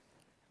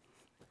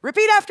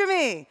 Repeat after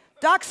me.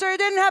 Doc, sorry, it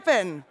didn't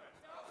happen.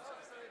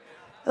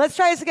 Let's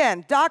try this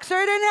again. Doc,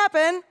 sorry, it didn't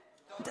happen.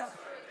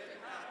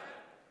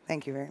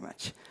 Thank you very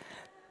much.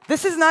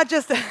 This is not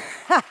just a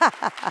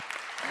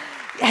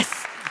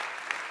yes.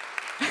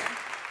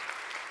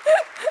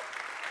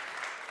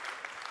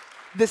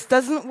 This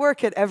doesn't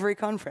work at every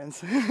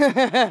conference.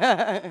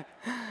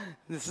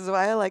 This is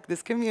why I like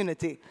this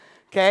community,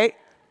 okay?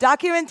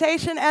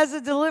 Documentation as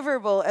a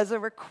deliverable, as a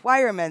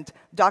requirement.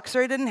 Docs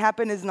or it didn't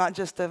happen is not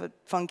just a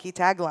funky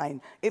tagline.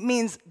 It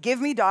means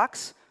give me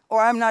docs or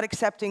I'm not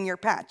accepting your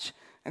patch,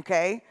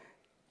 okay?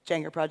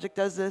 Django project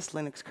does this,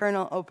 Linux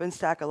kernel,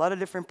 OpenStack, a lot of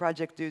different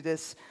projects do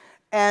this.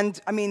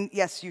 And I mean,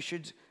 yes, you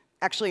should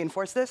actually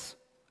enforce this,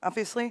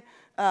 obviously,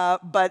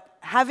 but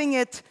having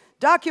it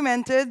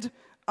documented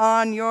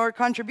on your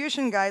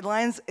contribution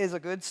guidelines is a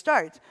good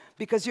start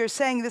because you're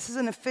saying this is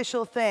an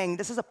official thing,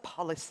 this is a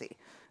policy,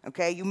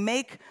 okay? You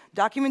make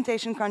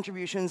documentation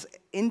contributions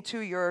into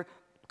your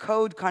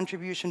code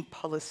contribution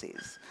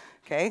policies,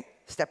 okay?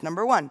 Step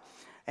number one.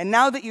 And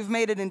now that you've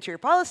made it into your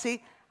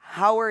policy,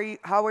 how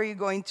are you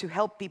going to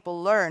help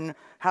people learn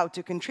how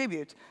to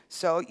contribute?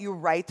 So you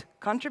write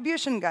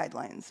contribution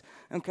guidelines,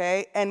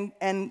 okay?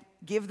 And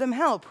give them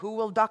help. Who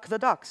will doc the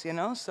docs, you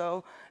know?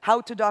 So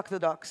how to doc the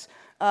docs.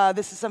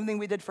 This is something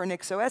we did for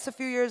NixOS a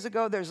few years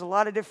ago. There's a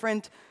lot of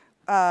different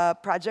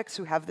projects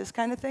who have this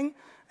kind of thing,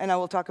 and I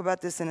will talk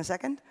about this in a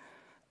second.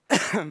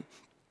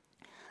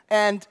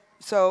 And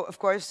so, of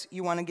course,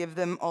 you want to give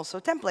them also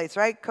templates,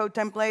 right? Code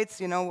templates,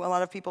 you know, a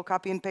lot of people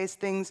copy and paste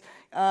things,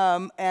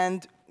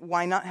 and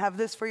why not have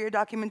this for your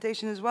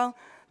documentation as well?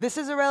 This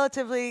is a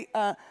relatively,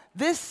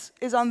 this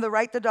is on the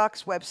Write the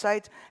Docs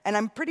website, and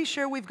I'm pretty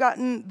sure we've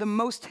gotten the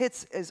most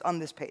hits is on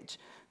this page,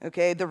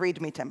 okay, the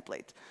README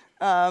template.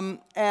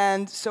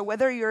 And so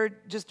whether you're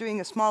just doing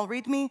a small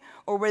README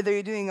or whether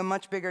you're doing a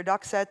much bigger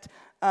doc set,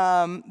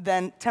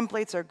 then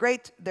templates are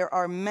great. There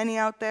are many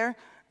out there.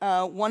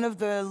 One of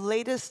the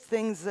latest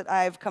things that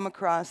I've come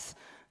across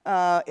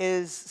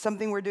is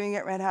something we're doing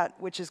at Red Hat,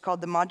 which is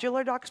called the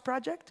Modular Docs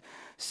project.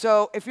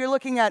 So if you're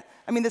looking at,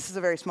 I mean, this is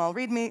a very small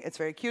README, it's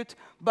very cute,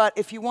 but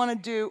if you want to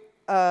do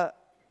a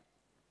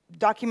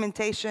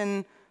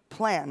documentation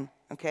plan,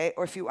 okay,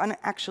 or if you want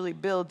to actually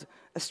build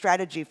a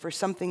strategy for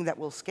something that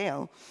will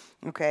scale,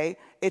 okay,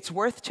 it's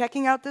worth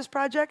checking out this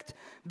project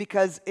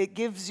because it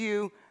gives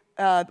you,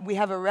 we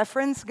have a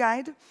reference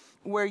guide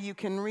where you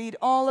can read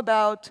all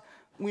about,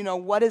 you know,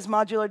 what is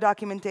modular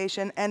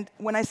documentation. And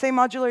when I say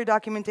modular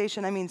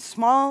documentation, I mean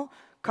small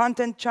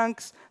content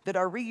chunks that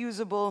are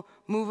reusable,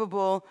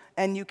 movable,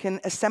 and you can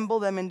assemble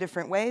them in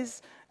different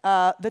ways.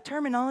 The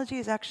terminology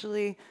is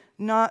actually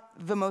not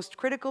the most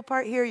critical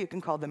part here. You can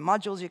call them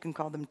modules, you can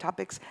call them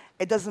topics.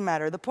 It doesn't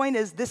matter. The point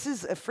is, this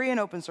is a free and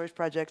open source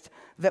project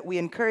that we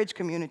encourage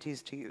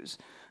communities to use,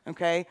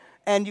 okay?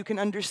 And you can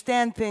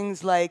understand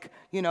things like,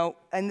 you know,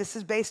 and this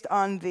is based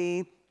on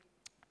the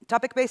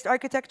topic-based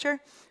architecture,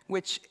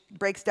 which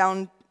breaks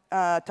down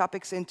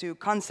topics into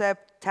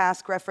concept,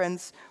 task,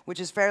 reference, which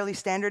is fairly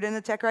standard in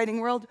the tech writing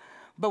world.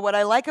 But what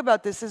I like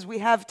about this is we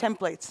have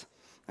templates,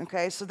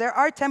 okay? So there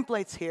are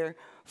templates here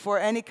for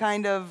any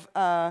kind of,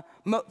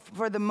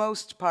 for the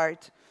most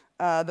part,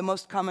 the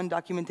most common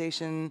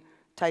documentation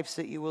types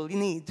that you will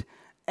need.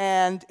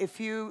 And if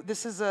you,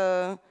 this is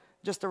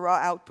just a raw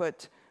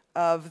output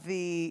of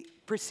the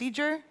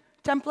procedure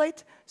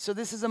template. So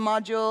this is a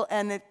module,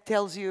 and it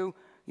tells you,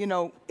 you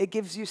know, it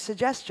gives you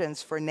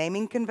suggestions for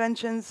naming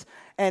conventions,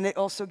 and it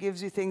also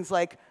gives you things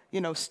like, you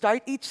know,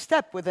 start each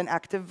step with an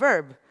active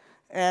verb,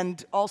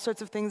 and all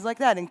sorts of things like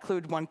that,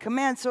 include one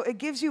command. So it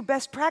gives you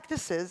best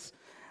practices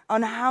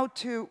on how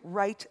to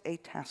write a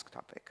task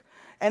topic.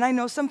 And I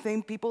know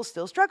people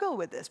still struggle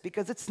with this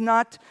because it's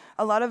not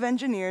a lot of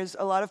engineers,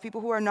 a lot of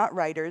people who are not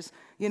writers,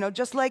 you know,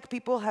 just like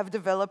people have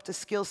developed a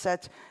skill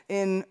set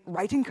in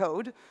writing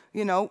code,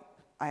 you know,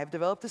 I have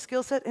developed a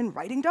skill set in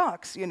writing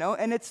docs, you know,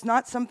 and it's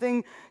not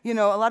something, you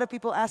know, a lot of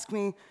people ask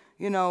me,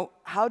 you know,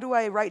 how do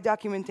I write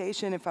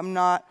documentation if I'm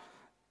not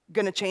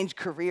going to change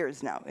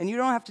careers now? And you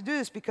don't have to do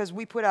this because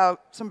we put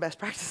out some best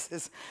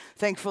practices,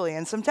 thankfully,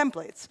 and some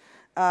templates.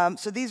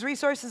 So these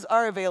resources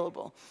are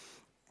available.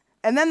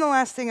 And then the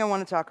last thing I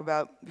want to talk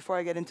about before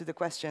I get into the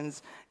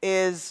questions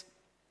is,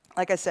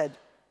 like I said,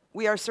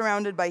 we are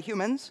surrounded by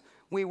humans.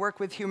 We work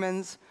with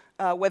humans,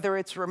 whether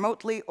it's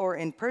remotely or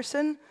in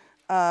person.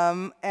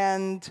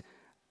 And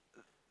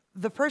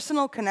the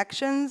personal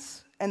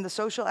connections and the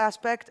social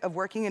aspect of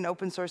working in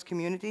open source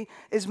community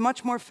is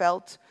much more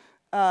felt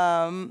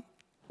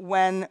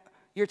when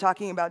you're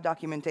talking about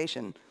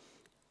documentation,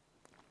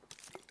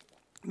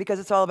 because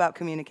it's all about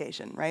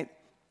communication, right?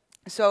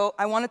 So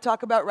I want to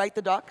talk about Write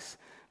the Docs,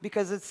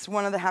 because it's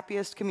one of the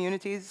happiest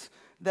communities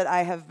that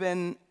I have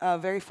been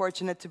very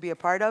fortunate to be a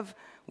part of.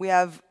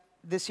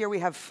 This year we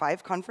have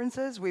 5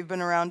 conferences. We've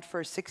been around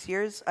for 6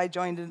 years. I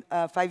joined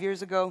 5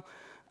 years ago.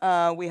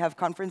 We have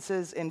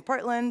conferences in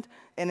Portland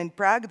and in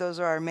Prague. Those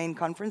are our main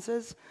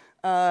conferences.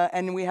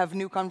 And we have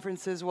new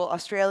conferences. Well,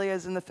 Australia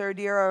is in the 3rd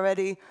year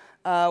already.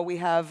 We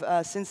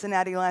have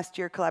Cincinnati last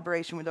year,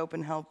 collaboration with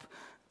Open Help.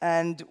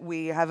 And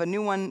we have a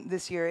new one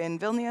this year in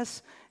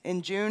Vilnius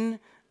in June.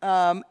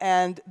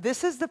 And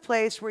this is the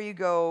place where you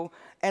go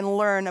and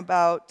learn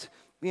about,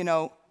 you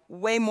know,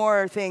 way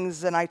more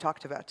things than I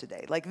talked about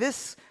today. Like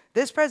this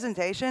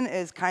presentation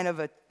is kind of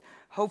a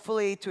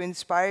hopefully to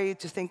inspire you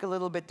to think a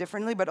little bit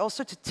differently, but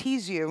also to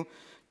tease you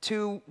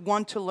to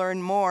want to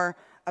learn more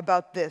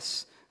about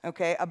this,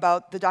 okay?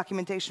 About the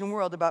documentation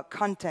world, about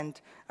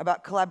content,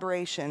 about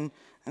collaboration,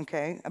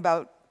 okay?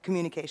 About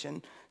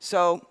communication.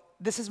 So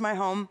this is my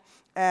home,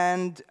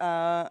 and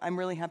I'm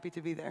really happy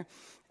to be there.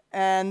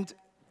 And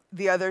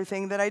the other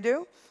thing that I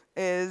do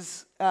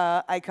is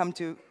I come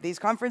to these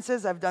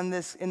conferences. I've done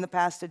this in the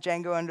past at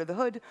Django Under the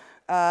Hood,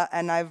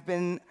 and I've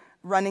been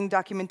running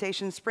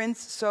documentation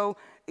sprints. So,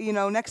 you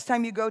know, next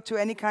time you go to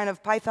any kind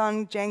of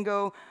Python,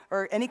 Django,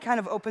 or any kind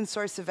of open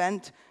source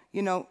event,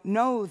 you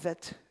know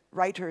that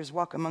writers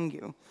walk among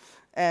you.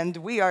 And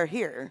we are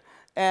here.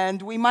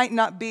 And we might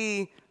not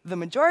be the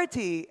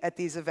majority at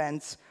these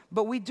events,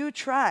 but we do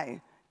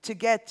try to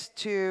get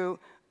to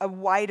a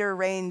wider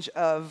range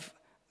of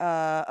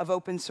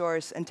open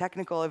source and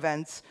technical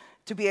events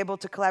to be able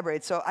to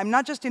collaborate. So I'm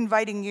not just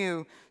inviting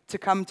you to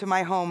come to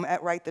my home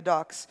at Write the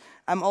Docs.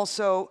 I'm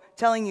also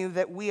telling you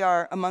that we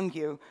are among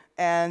you,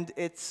 and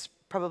it's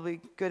probably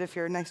good if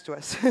you're nice to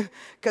us,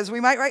 because we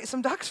might write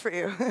some docs for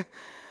you.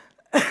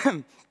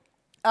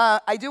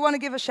 I do want to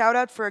give a shout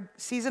out for a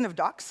season of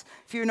docs.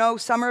 If you know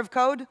Summer of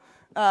Code,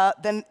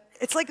 then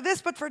it's like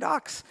this, but for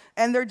docs.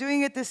 And they're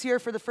doing it this year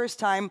for the first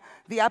time.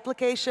 The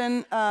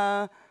application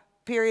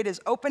period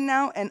is open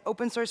now, and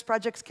open source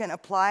projects can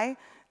apply,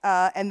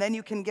 and then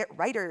you can get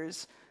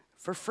writers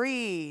for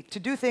free to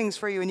do things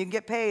for you, and you can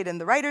get paid, and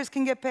the writers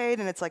can get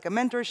paid, and it's like a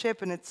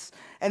mentorship, and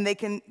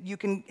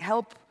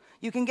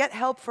you can get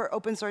help for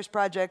open source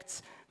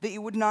projects that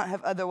you would not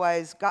have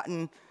otherwise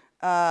gotten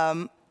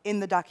in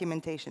the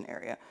documentation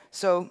area.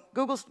 So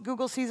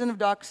Google Season of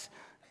Docs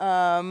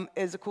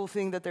is a cool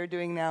thing that they're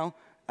doing now.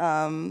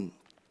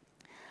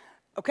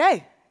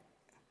 Okay.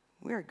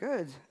 We're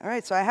good. All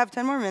right, so I have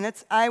 10 more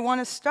minutes. I want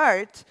to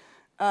start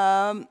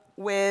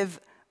with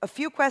a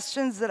few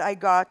questions that I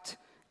got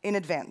in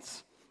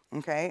advance.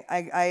 Okay,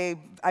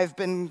 I've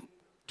been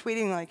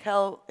tweeting like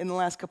hell in the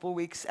last couple of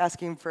weeks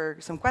asking for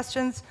some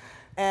questions,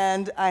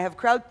 and I have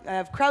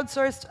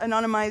crowdsourced,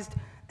 anonymized,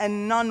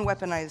 and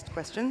non-weaponized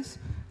questions.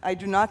 I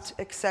do not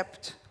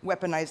accept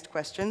weaponized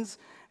questions.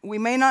 We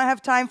may not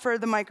have time for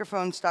the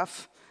microphone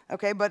stuff,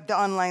 okay, but the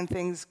online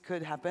things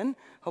could happen.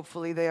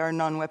 Hopefully they are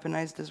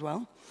non-weaponized as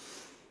well.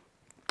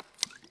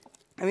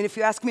 I mean, if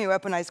you ask me a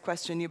weaponized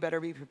question, you better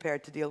be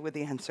prepared to deal with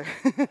the answer.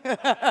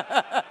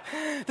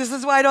 This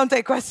is why I don't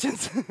take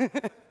questions.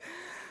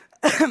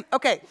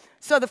 Okay,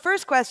 so the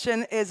first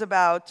question is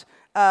about,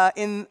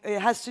 it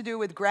has to do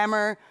with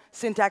grammar,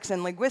 syntax,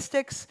 and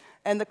linguistics.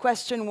 And the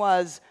question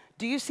was,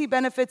 do you see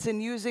benefits in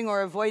using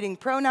or avoiding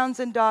pronouns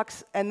in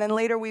docs? And then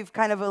later we've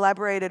kind of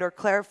elaborated or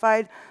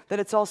clarified that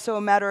it's also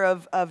a matter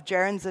of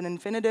gerunds and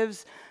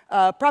infinitives.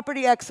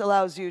 Property X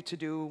allows you to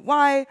do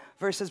Y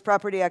versus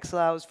property X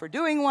allows for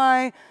doing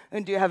Y.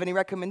 And do you have any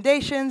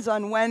recommendations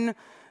on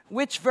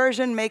which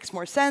version makes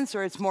more sense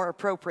or it's more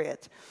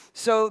appropriate?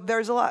 So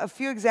there's a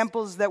few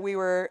examples that we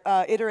were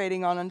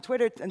iterating on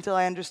Twitter until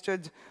I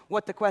understood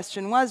what the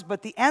question was.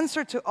 But the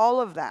answer to all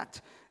of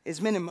that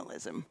is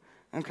minimalism,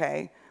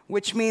 okay?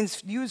 Which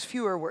means use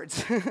fewer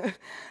words.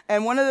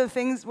 And one of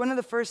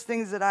the first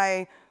things that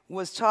I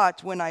was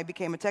taught when I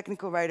became a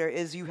technical writer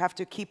is you have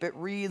to keep it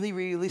really,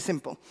 really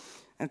simple,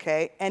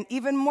 okay? And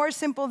even more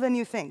simple than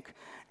you think.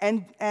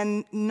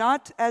 And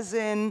not as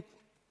in,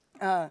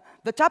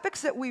 the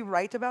topics that we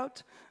write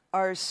about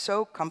are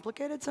so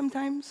complicated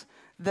sometimes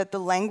that the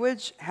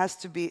language has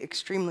to be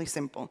extremely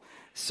simple.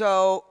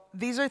 So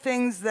these are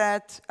things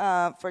that,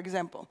 for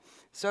example,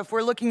 so if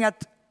we're looking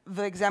at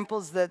the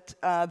examples that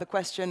the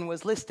question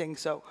was listing,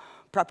 so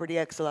property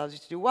X allows you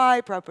to do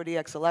Y, property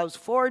X allows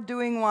for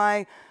doing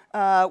Y,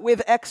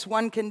 with X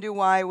one can do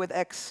Y, with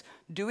X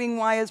doing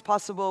Y is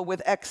possible,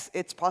 with X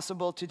it's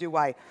possible to do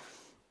Y.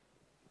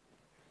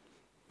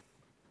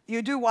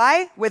 You do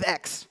Y with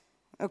X,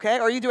 okay?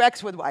 Or you do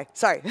X with Y,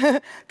 sorry,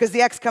 because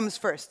the X comes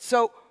first.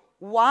 So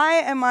why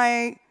am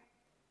I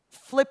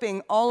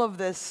flipping all of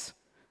this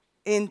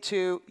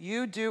into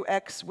you do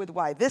X with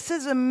Y? This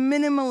is a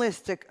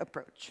minimalistic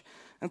approach.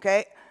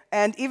 Okay,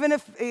 and even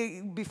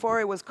if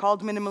before it was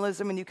called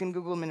minimalism, and you can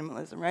Google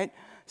minimalism, right?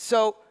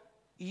 So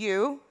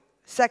you,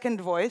 second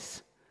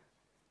voice,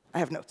 I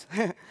have notes.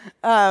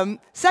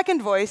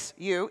 Second voice,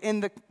 you,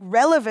 in the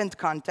relevant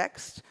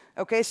context,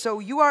 okay? So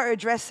you are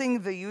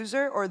addressing the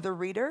user or the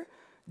reader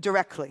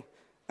directly,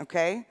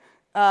 okay?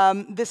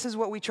 This is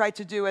what we try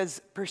to do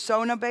as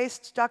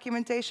persona-based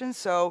documentation.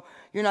 So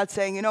you're not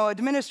saying, you know,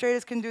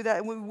 administrators can do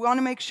that. We want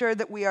to make sure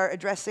that we are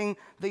addressing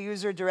the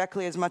user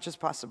directly as much as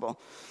possible.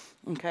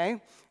 Okay?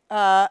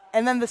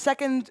 And then the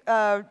second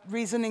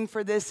reasoning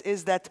for this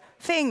is that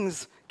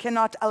things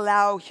cannot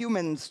allow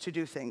humans to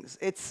do things.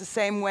 It's the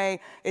same way,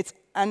 it's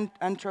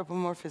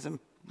anthropomorphism.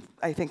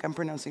 I think I'm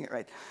pronouncing it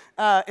right.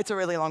 It's a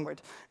really long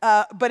word.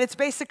 But it's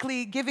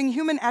basically giving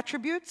human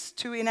attributes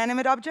to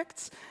inanimate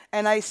objects.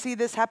 And I see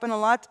this happen a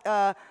lot.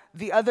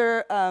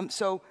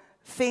 So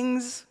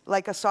things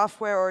like a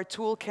software or a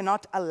tool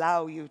cannot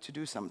allow you to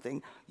do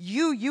something.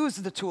 You use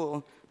the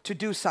tool to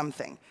do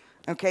something.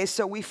 Okay,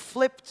 so we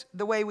flipped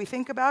the way we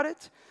think about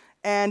it,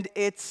 and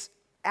it's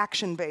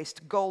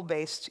action-based,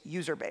 goal-based,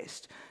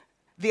 user-based.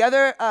 The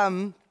other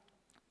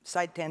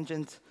side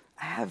tangent,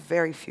 I have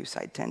very few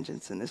side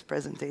tangents in this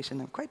presentation.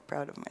 I'm quite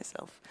proud of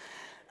myself.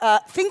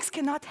 Things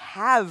cannot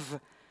have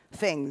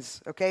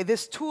things, okay?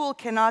 This tool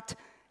cannot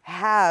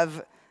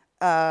have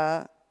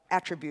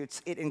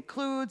attributes. It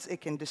includes,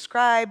 it can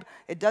describe,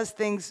 it does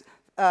things.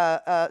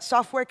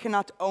 Software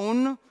cannot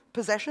own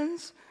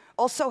possessions.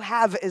 Also,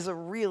 have is a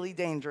really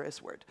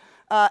dangerous word.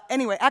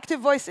 Anyway,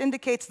 active voice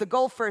indicates the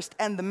goal first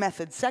and the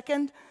method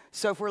second.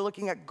 So if we're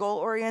looking at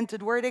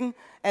goal-oriented wording.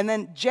 And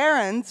then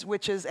gerunds,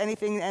 which is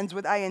anything that ends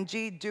with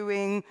ing,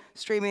 doing,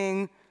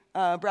 streaming,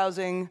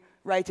 browsing,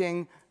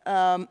 writing,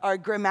 are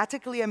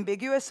grammatically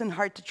ambiguous and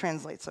hard to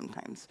translate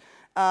sometimes.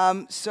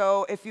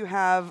 So if you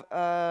have,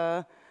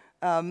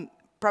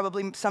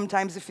 probably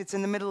sometimes if it's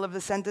in the middle of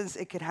the sentence,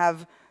 it could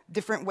have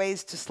different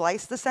ways to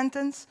slice the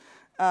sentence.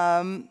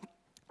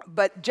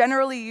 But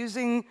generally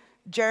using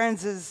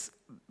gerunds is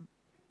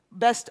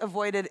best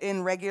avoided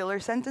in regular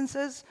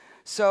sentences.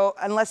 So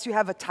unless you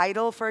have a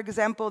title, for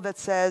example, that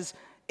says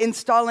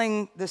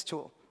installing this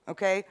tool,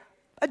 okay?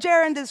 A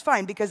gerund is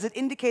fine because it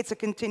indicates a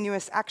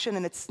continuous action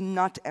and it's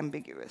not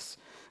ambiguous.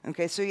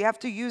 Okay, so you have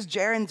to use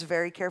gerunds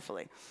very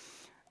carefully.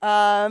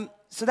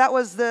 So that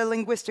was the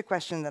linguistic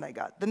question that I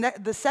got.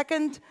 The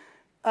second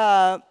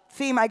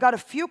theme, I got a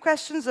few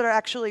questions that are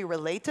actually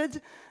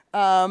related,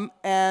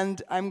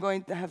 and I'm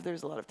going to have,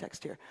 there's a lot of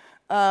text here.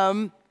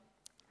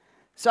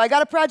 So I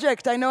got a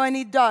project, I know I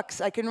need docs,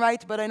 I can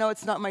write, but I know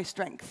it's not my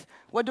strength.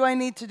 What do I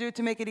need to do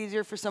to make it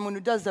easier for someone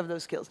who does have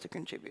those skills to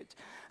contribute?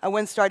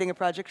 When starting a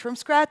project from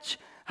scratch,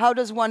 how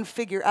does one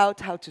figure out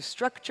how to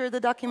structure the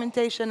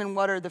documentation and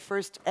what are the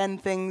first N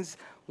things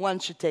one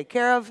should take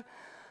care of?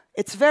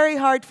 It's very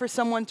hard for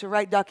someone to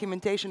write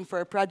documentation for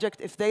a project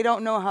if they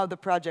don't know how the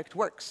project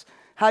works.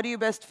 How do you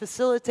best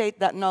facilitate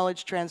that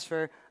knowledge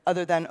transfer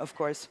other than, of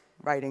course,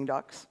 writing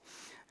docs?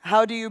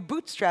 How do you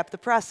bootstrap the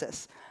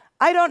process?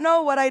 I don't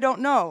know what I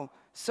don't know,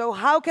 so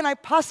how can I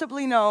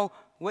possibly know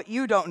what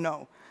you don't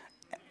know?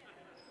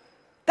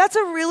 That's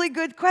a really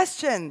good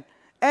question.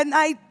 And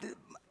I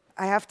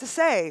have to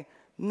say,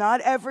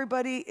 not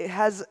everybody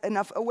has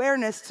enough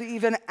awareness to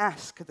even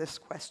ask this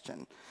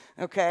question,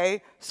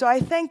 okay? So I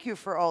thank you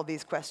for all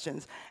these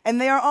questions. And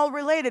they are all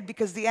related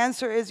because the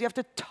answer is you have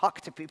to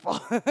talk to people.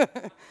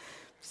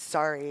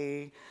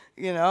 Sorry,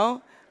 you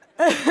know?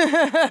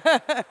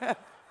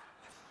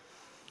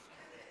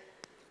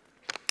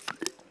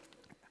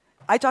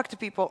 I talk to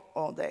people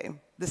all day.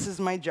 This is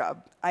my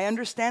job. I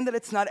understand that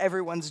it's not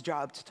everyone's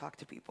job to talk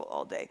to people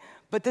all day,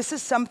 but this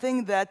is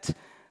something that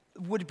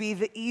would be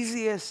the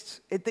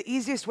easiest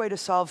way to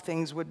solve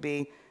things would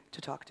be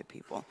to talk to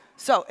people.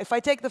 So if I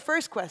take the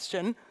first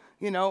question,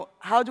 you know,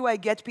 how do I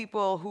get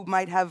people who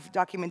might have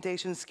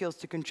documentation skills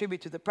to contribute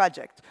to the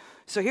project?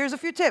 So here's a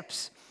few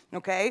tips,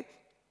 okay?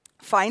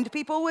 Find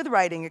people with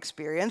writing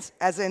experience,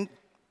 as in,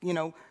 you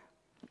know,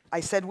 I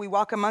said we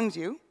walk amongst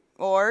you.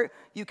 Or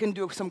you can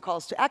do some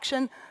calls to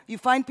action. You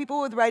find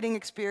people with writing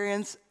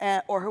experience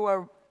or who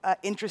are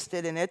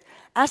interested in it.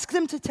 Ask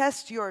them to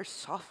test your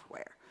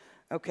software,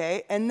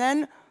 okay? And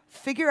then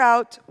figure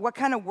out what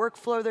kind of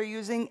workflow they're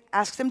using.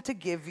 Ask them to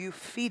give you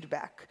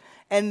feedback.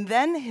 And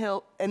then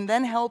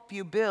help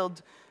you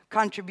build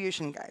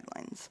contribution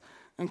guidelines,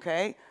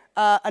 okay?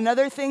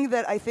 Another thing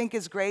that I think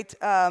is great,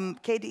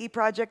 KDE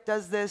Project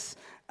does this,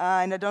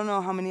 and I don't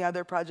know how many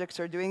other projects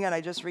are doing it,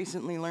 I just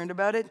recently learned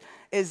about it,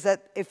 is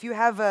that if you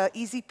have a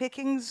easy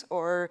pickings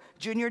or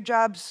junior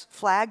jobs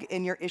flag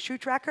in your issue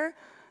tracker,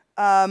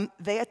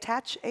 they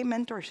attach a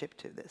mentorship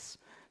to this.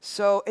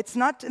 So it's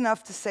not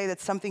enough to say that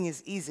something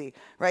is easy,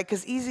 right?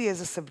 Because easy is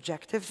a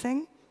subjective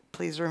thing.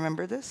 Please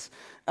remember this.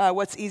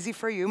 What's easy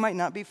for you might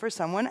not be for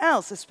someone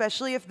else,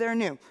 especially if they're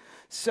new.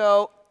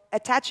 So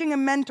attaching a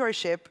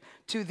mentorship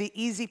to the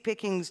easy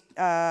pickings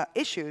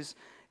issues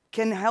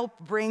can help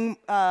bring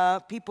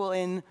people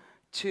in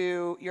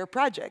to your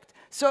project.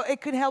 So it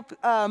could help,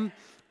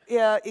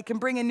 it can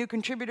bring in new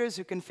contributors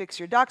who can fix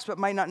your docs but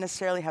might not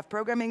necessarily have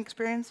programming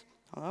experience.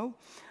 Hello?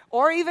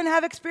 Or even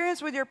have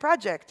experience with your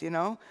project, you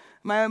know?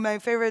 My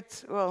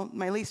favorite, well,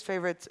 my least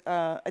favorite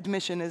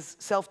admission is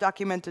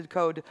self-documented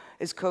code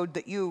is code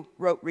that you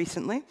wrote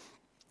recently.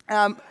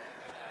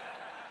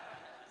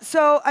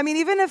 So, I mean,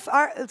 even if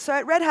so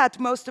at Red Hat,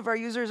 most of our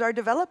users are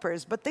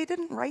developers, but they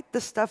didn't write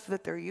the stuff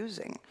that they're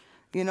using.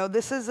 You know,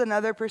 this is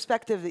another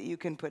perspective that you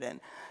can put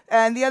in.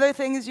 And the other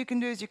thing is you can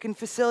do is you can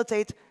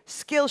facilitate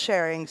skill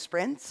sharing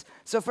sprints.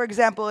 So for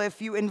example,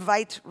 if you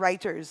invite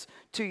writers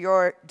to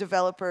your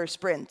developer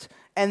sprint,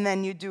 and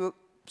then you do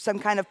some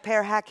kind of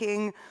pair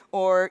hacking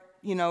or,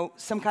 you know,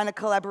 some kind of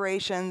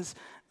collaborations,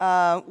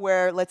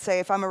 where, let's say,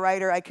 if I'm a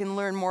writer, I can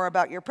learn more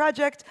about your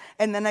project,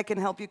 and then I can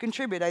help you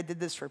contribute. I did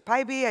this for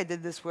PyBee. I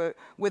did this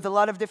with a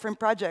lot of different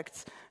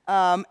projects.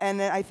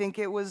 And I think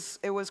it was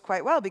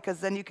quite well, because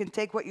then you can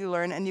take what you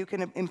learn and you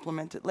can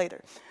implement it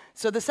later.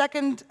 So the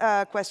second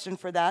question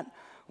for that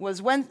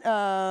was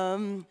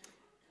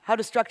how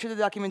to structure the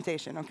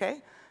documentation,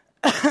 okay?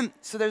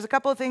 So there's a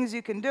couple of things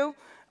you can do.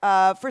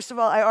 First of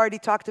all, I already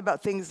talked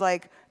about things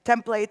like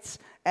templates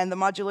and the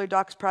modular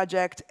docs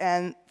project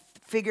and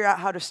figure out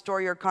how to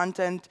store your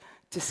content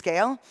to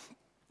scale.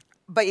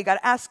 But you got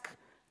to ask,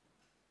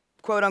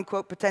 quote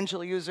unquote,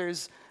 potential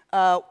users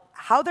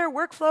how their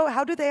workflow,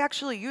 how do they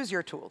actually use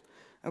your tool,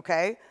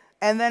 okay?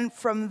 And then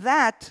from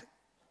that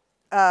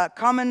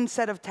common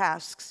set of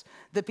tasks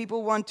that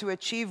people want to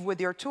achieve with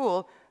your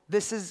tool,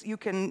 you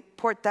can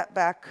port that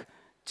back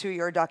to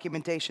your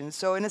documentation.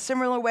 So in a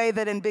similar way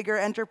that in bigger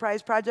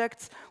enterprise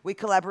projects, we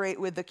collaborate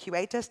with the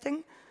QA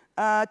testing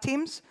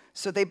teams.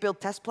 So they build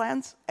test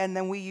plans, and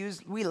then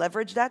we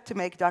leverage that to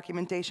make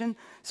documentation.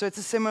 So it's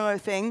a similar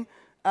thing,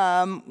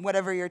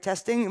 whatever you're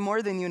testing,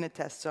 more than unit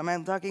tests. So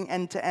I'm talking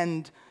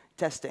end-to-end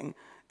testing.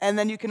 And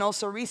then you can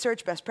also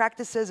research best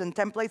practices and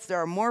templates. There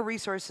are more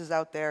resources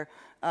out there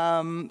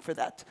for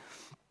that.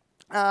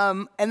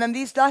 And then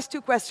these last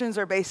two questions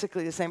are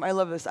basically the same. I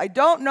love this. I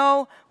don't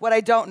know what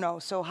I don't know,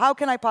 so how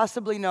can I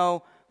possibly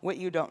know what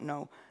you don't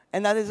know?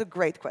 And that is a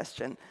great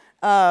question.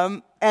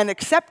 And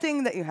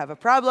accepting that you have a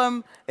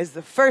problem is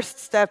the first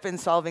step in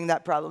solving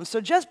that problem.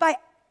 So just by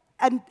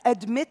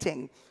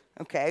admitting,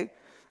 okay,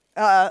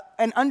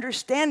 and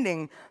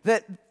understanding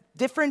that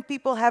different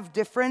people have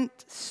different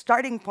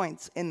starting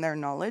points in their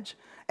knowledge,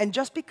 and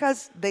just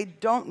because they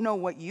don't know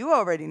what you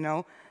already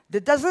know,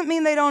 that doesn't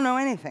mean they don't know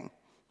anything,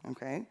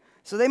 okay?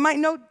 So they might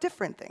know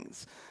different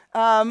things.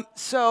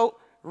 So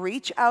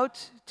reach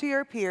out to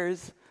your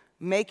peers,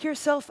 make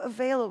yourself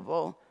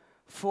available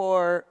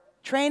for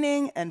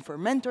training and for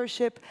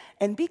mentorship,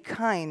 and be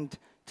kind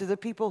to the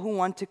people who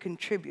want to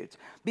contribute,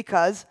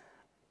 because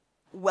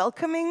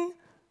welcoming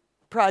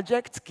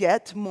projects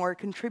get more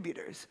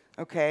contributors,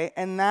 okay?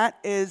 And that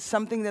is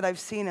something that I've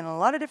seen in a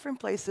lot of different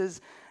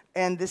places,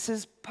 and this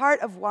is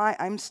part of why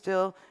I'm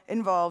still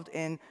involved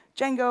in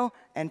Django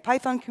and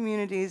Python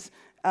communities,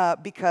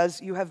 because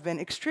you have been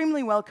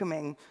extremely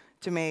welcoming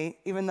to me,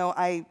 even though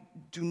I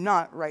do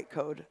not write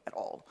code at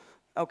all,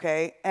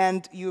 okay?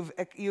 And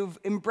you've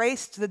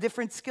embraced the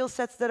different skill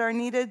sets that are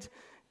needed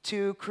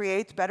to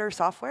create better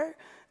software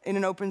in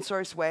an open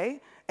source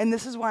way, and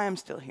this is why I'm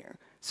still here.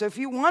 So if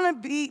you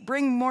want to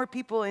bring more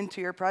people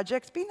into your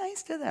projects, be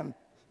nice to them.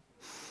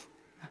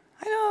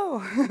 I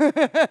know.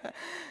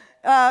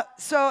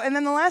 And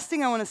then the last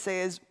thing I want to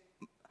say is,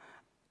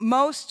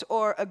 most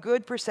or a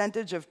good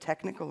percentage of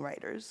technical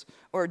writers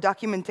or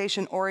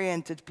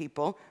documentation-oriented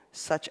people,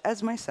 such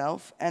as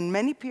myself, and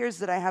many peers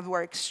that I have who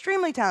are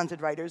extremely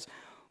talented writers,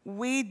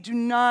 we do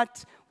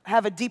not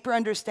have a deeper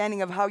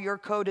understanding of how your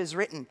code is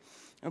written,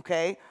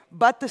 okay?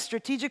 But the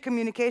strategic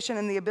communication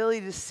and the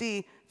ability to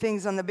see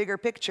things on the bigger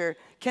picture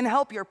can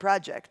help your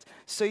project.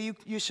 So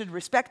you should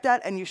respect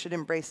that, and you should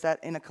embrace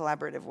that in a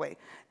collaborative way.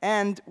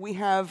 And we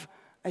have,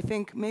 I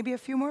think, maybe a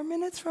few more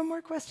minutes for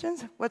more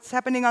questions. What's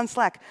happening on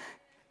Slack?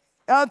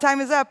 Oh,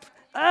 time is up.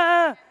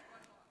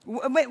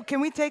 Wait, can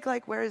we take,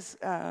 like, where's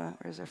our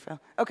Phil?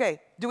 Okay,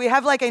 do we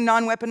have, like, a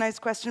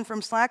non-weaponized question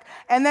from Slack?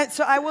 And then,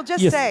 so I will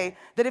just say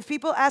that if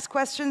people ask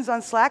questions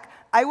on Slack,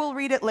 I will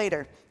read it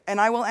later, and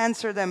I will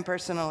answer them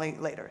personally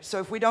later. So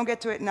if we don't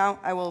get to it now,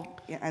 I will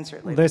answer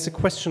it later. There's a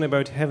question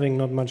about having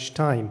not much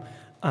time.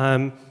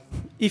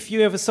 If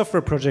you have a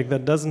software project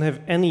that doesn't have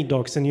any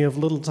docs and you have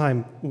little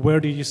time, where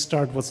do you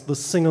start? What's the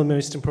single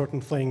most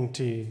important thing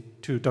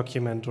to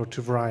document or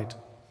to write?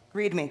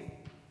 README.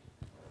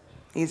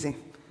 Easy.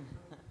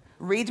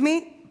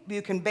 README,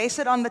 you can base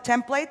it on the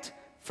template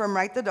from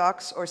Write the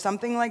Docs or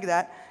something like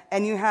that,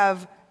 and you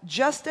have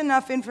just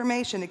enough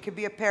information. It could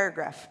be a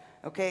paragraph,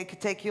 okay? It could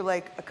take you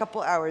like a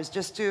couple hours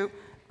just to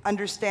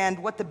understand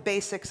what the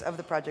basics of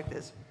the project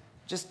is.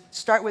 Just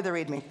start with the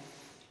README.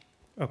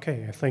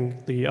 Okay, I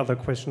think the other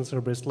questions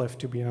are best left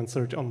to be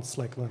answered on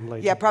Slack later.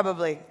 Yeah,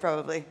 probably.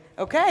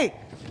 Okay,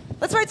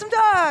 let's write some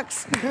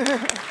docs.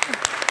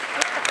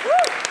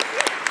 Woo!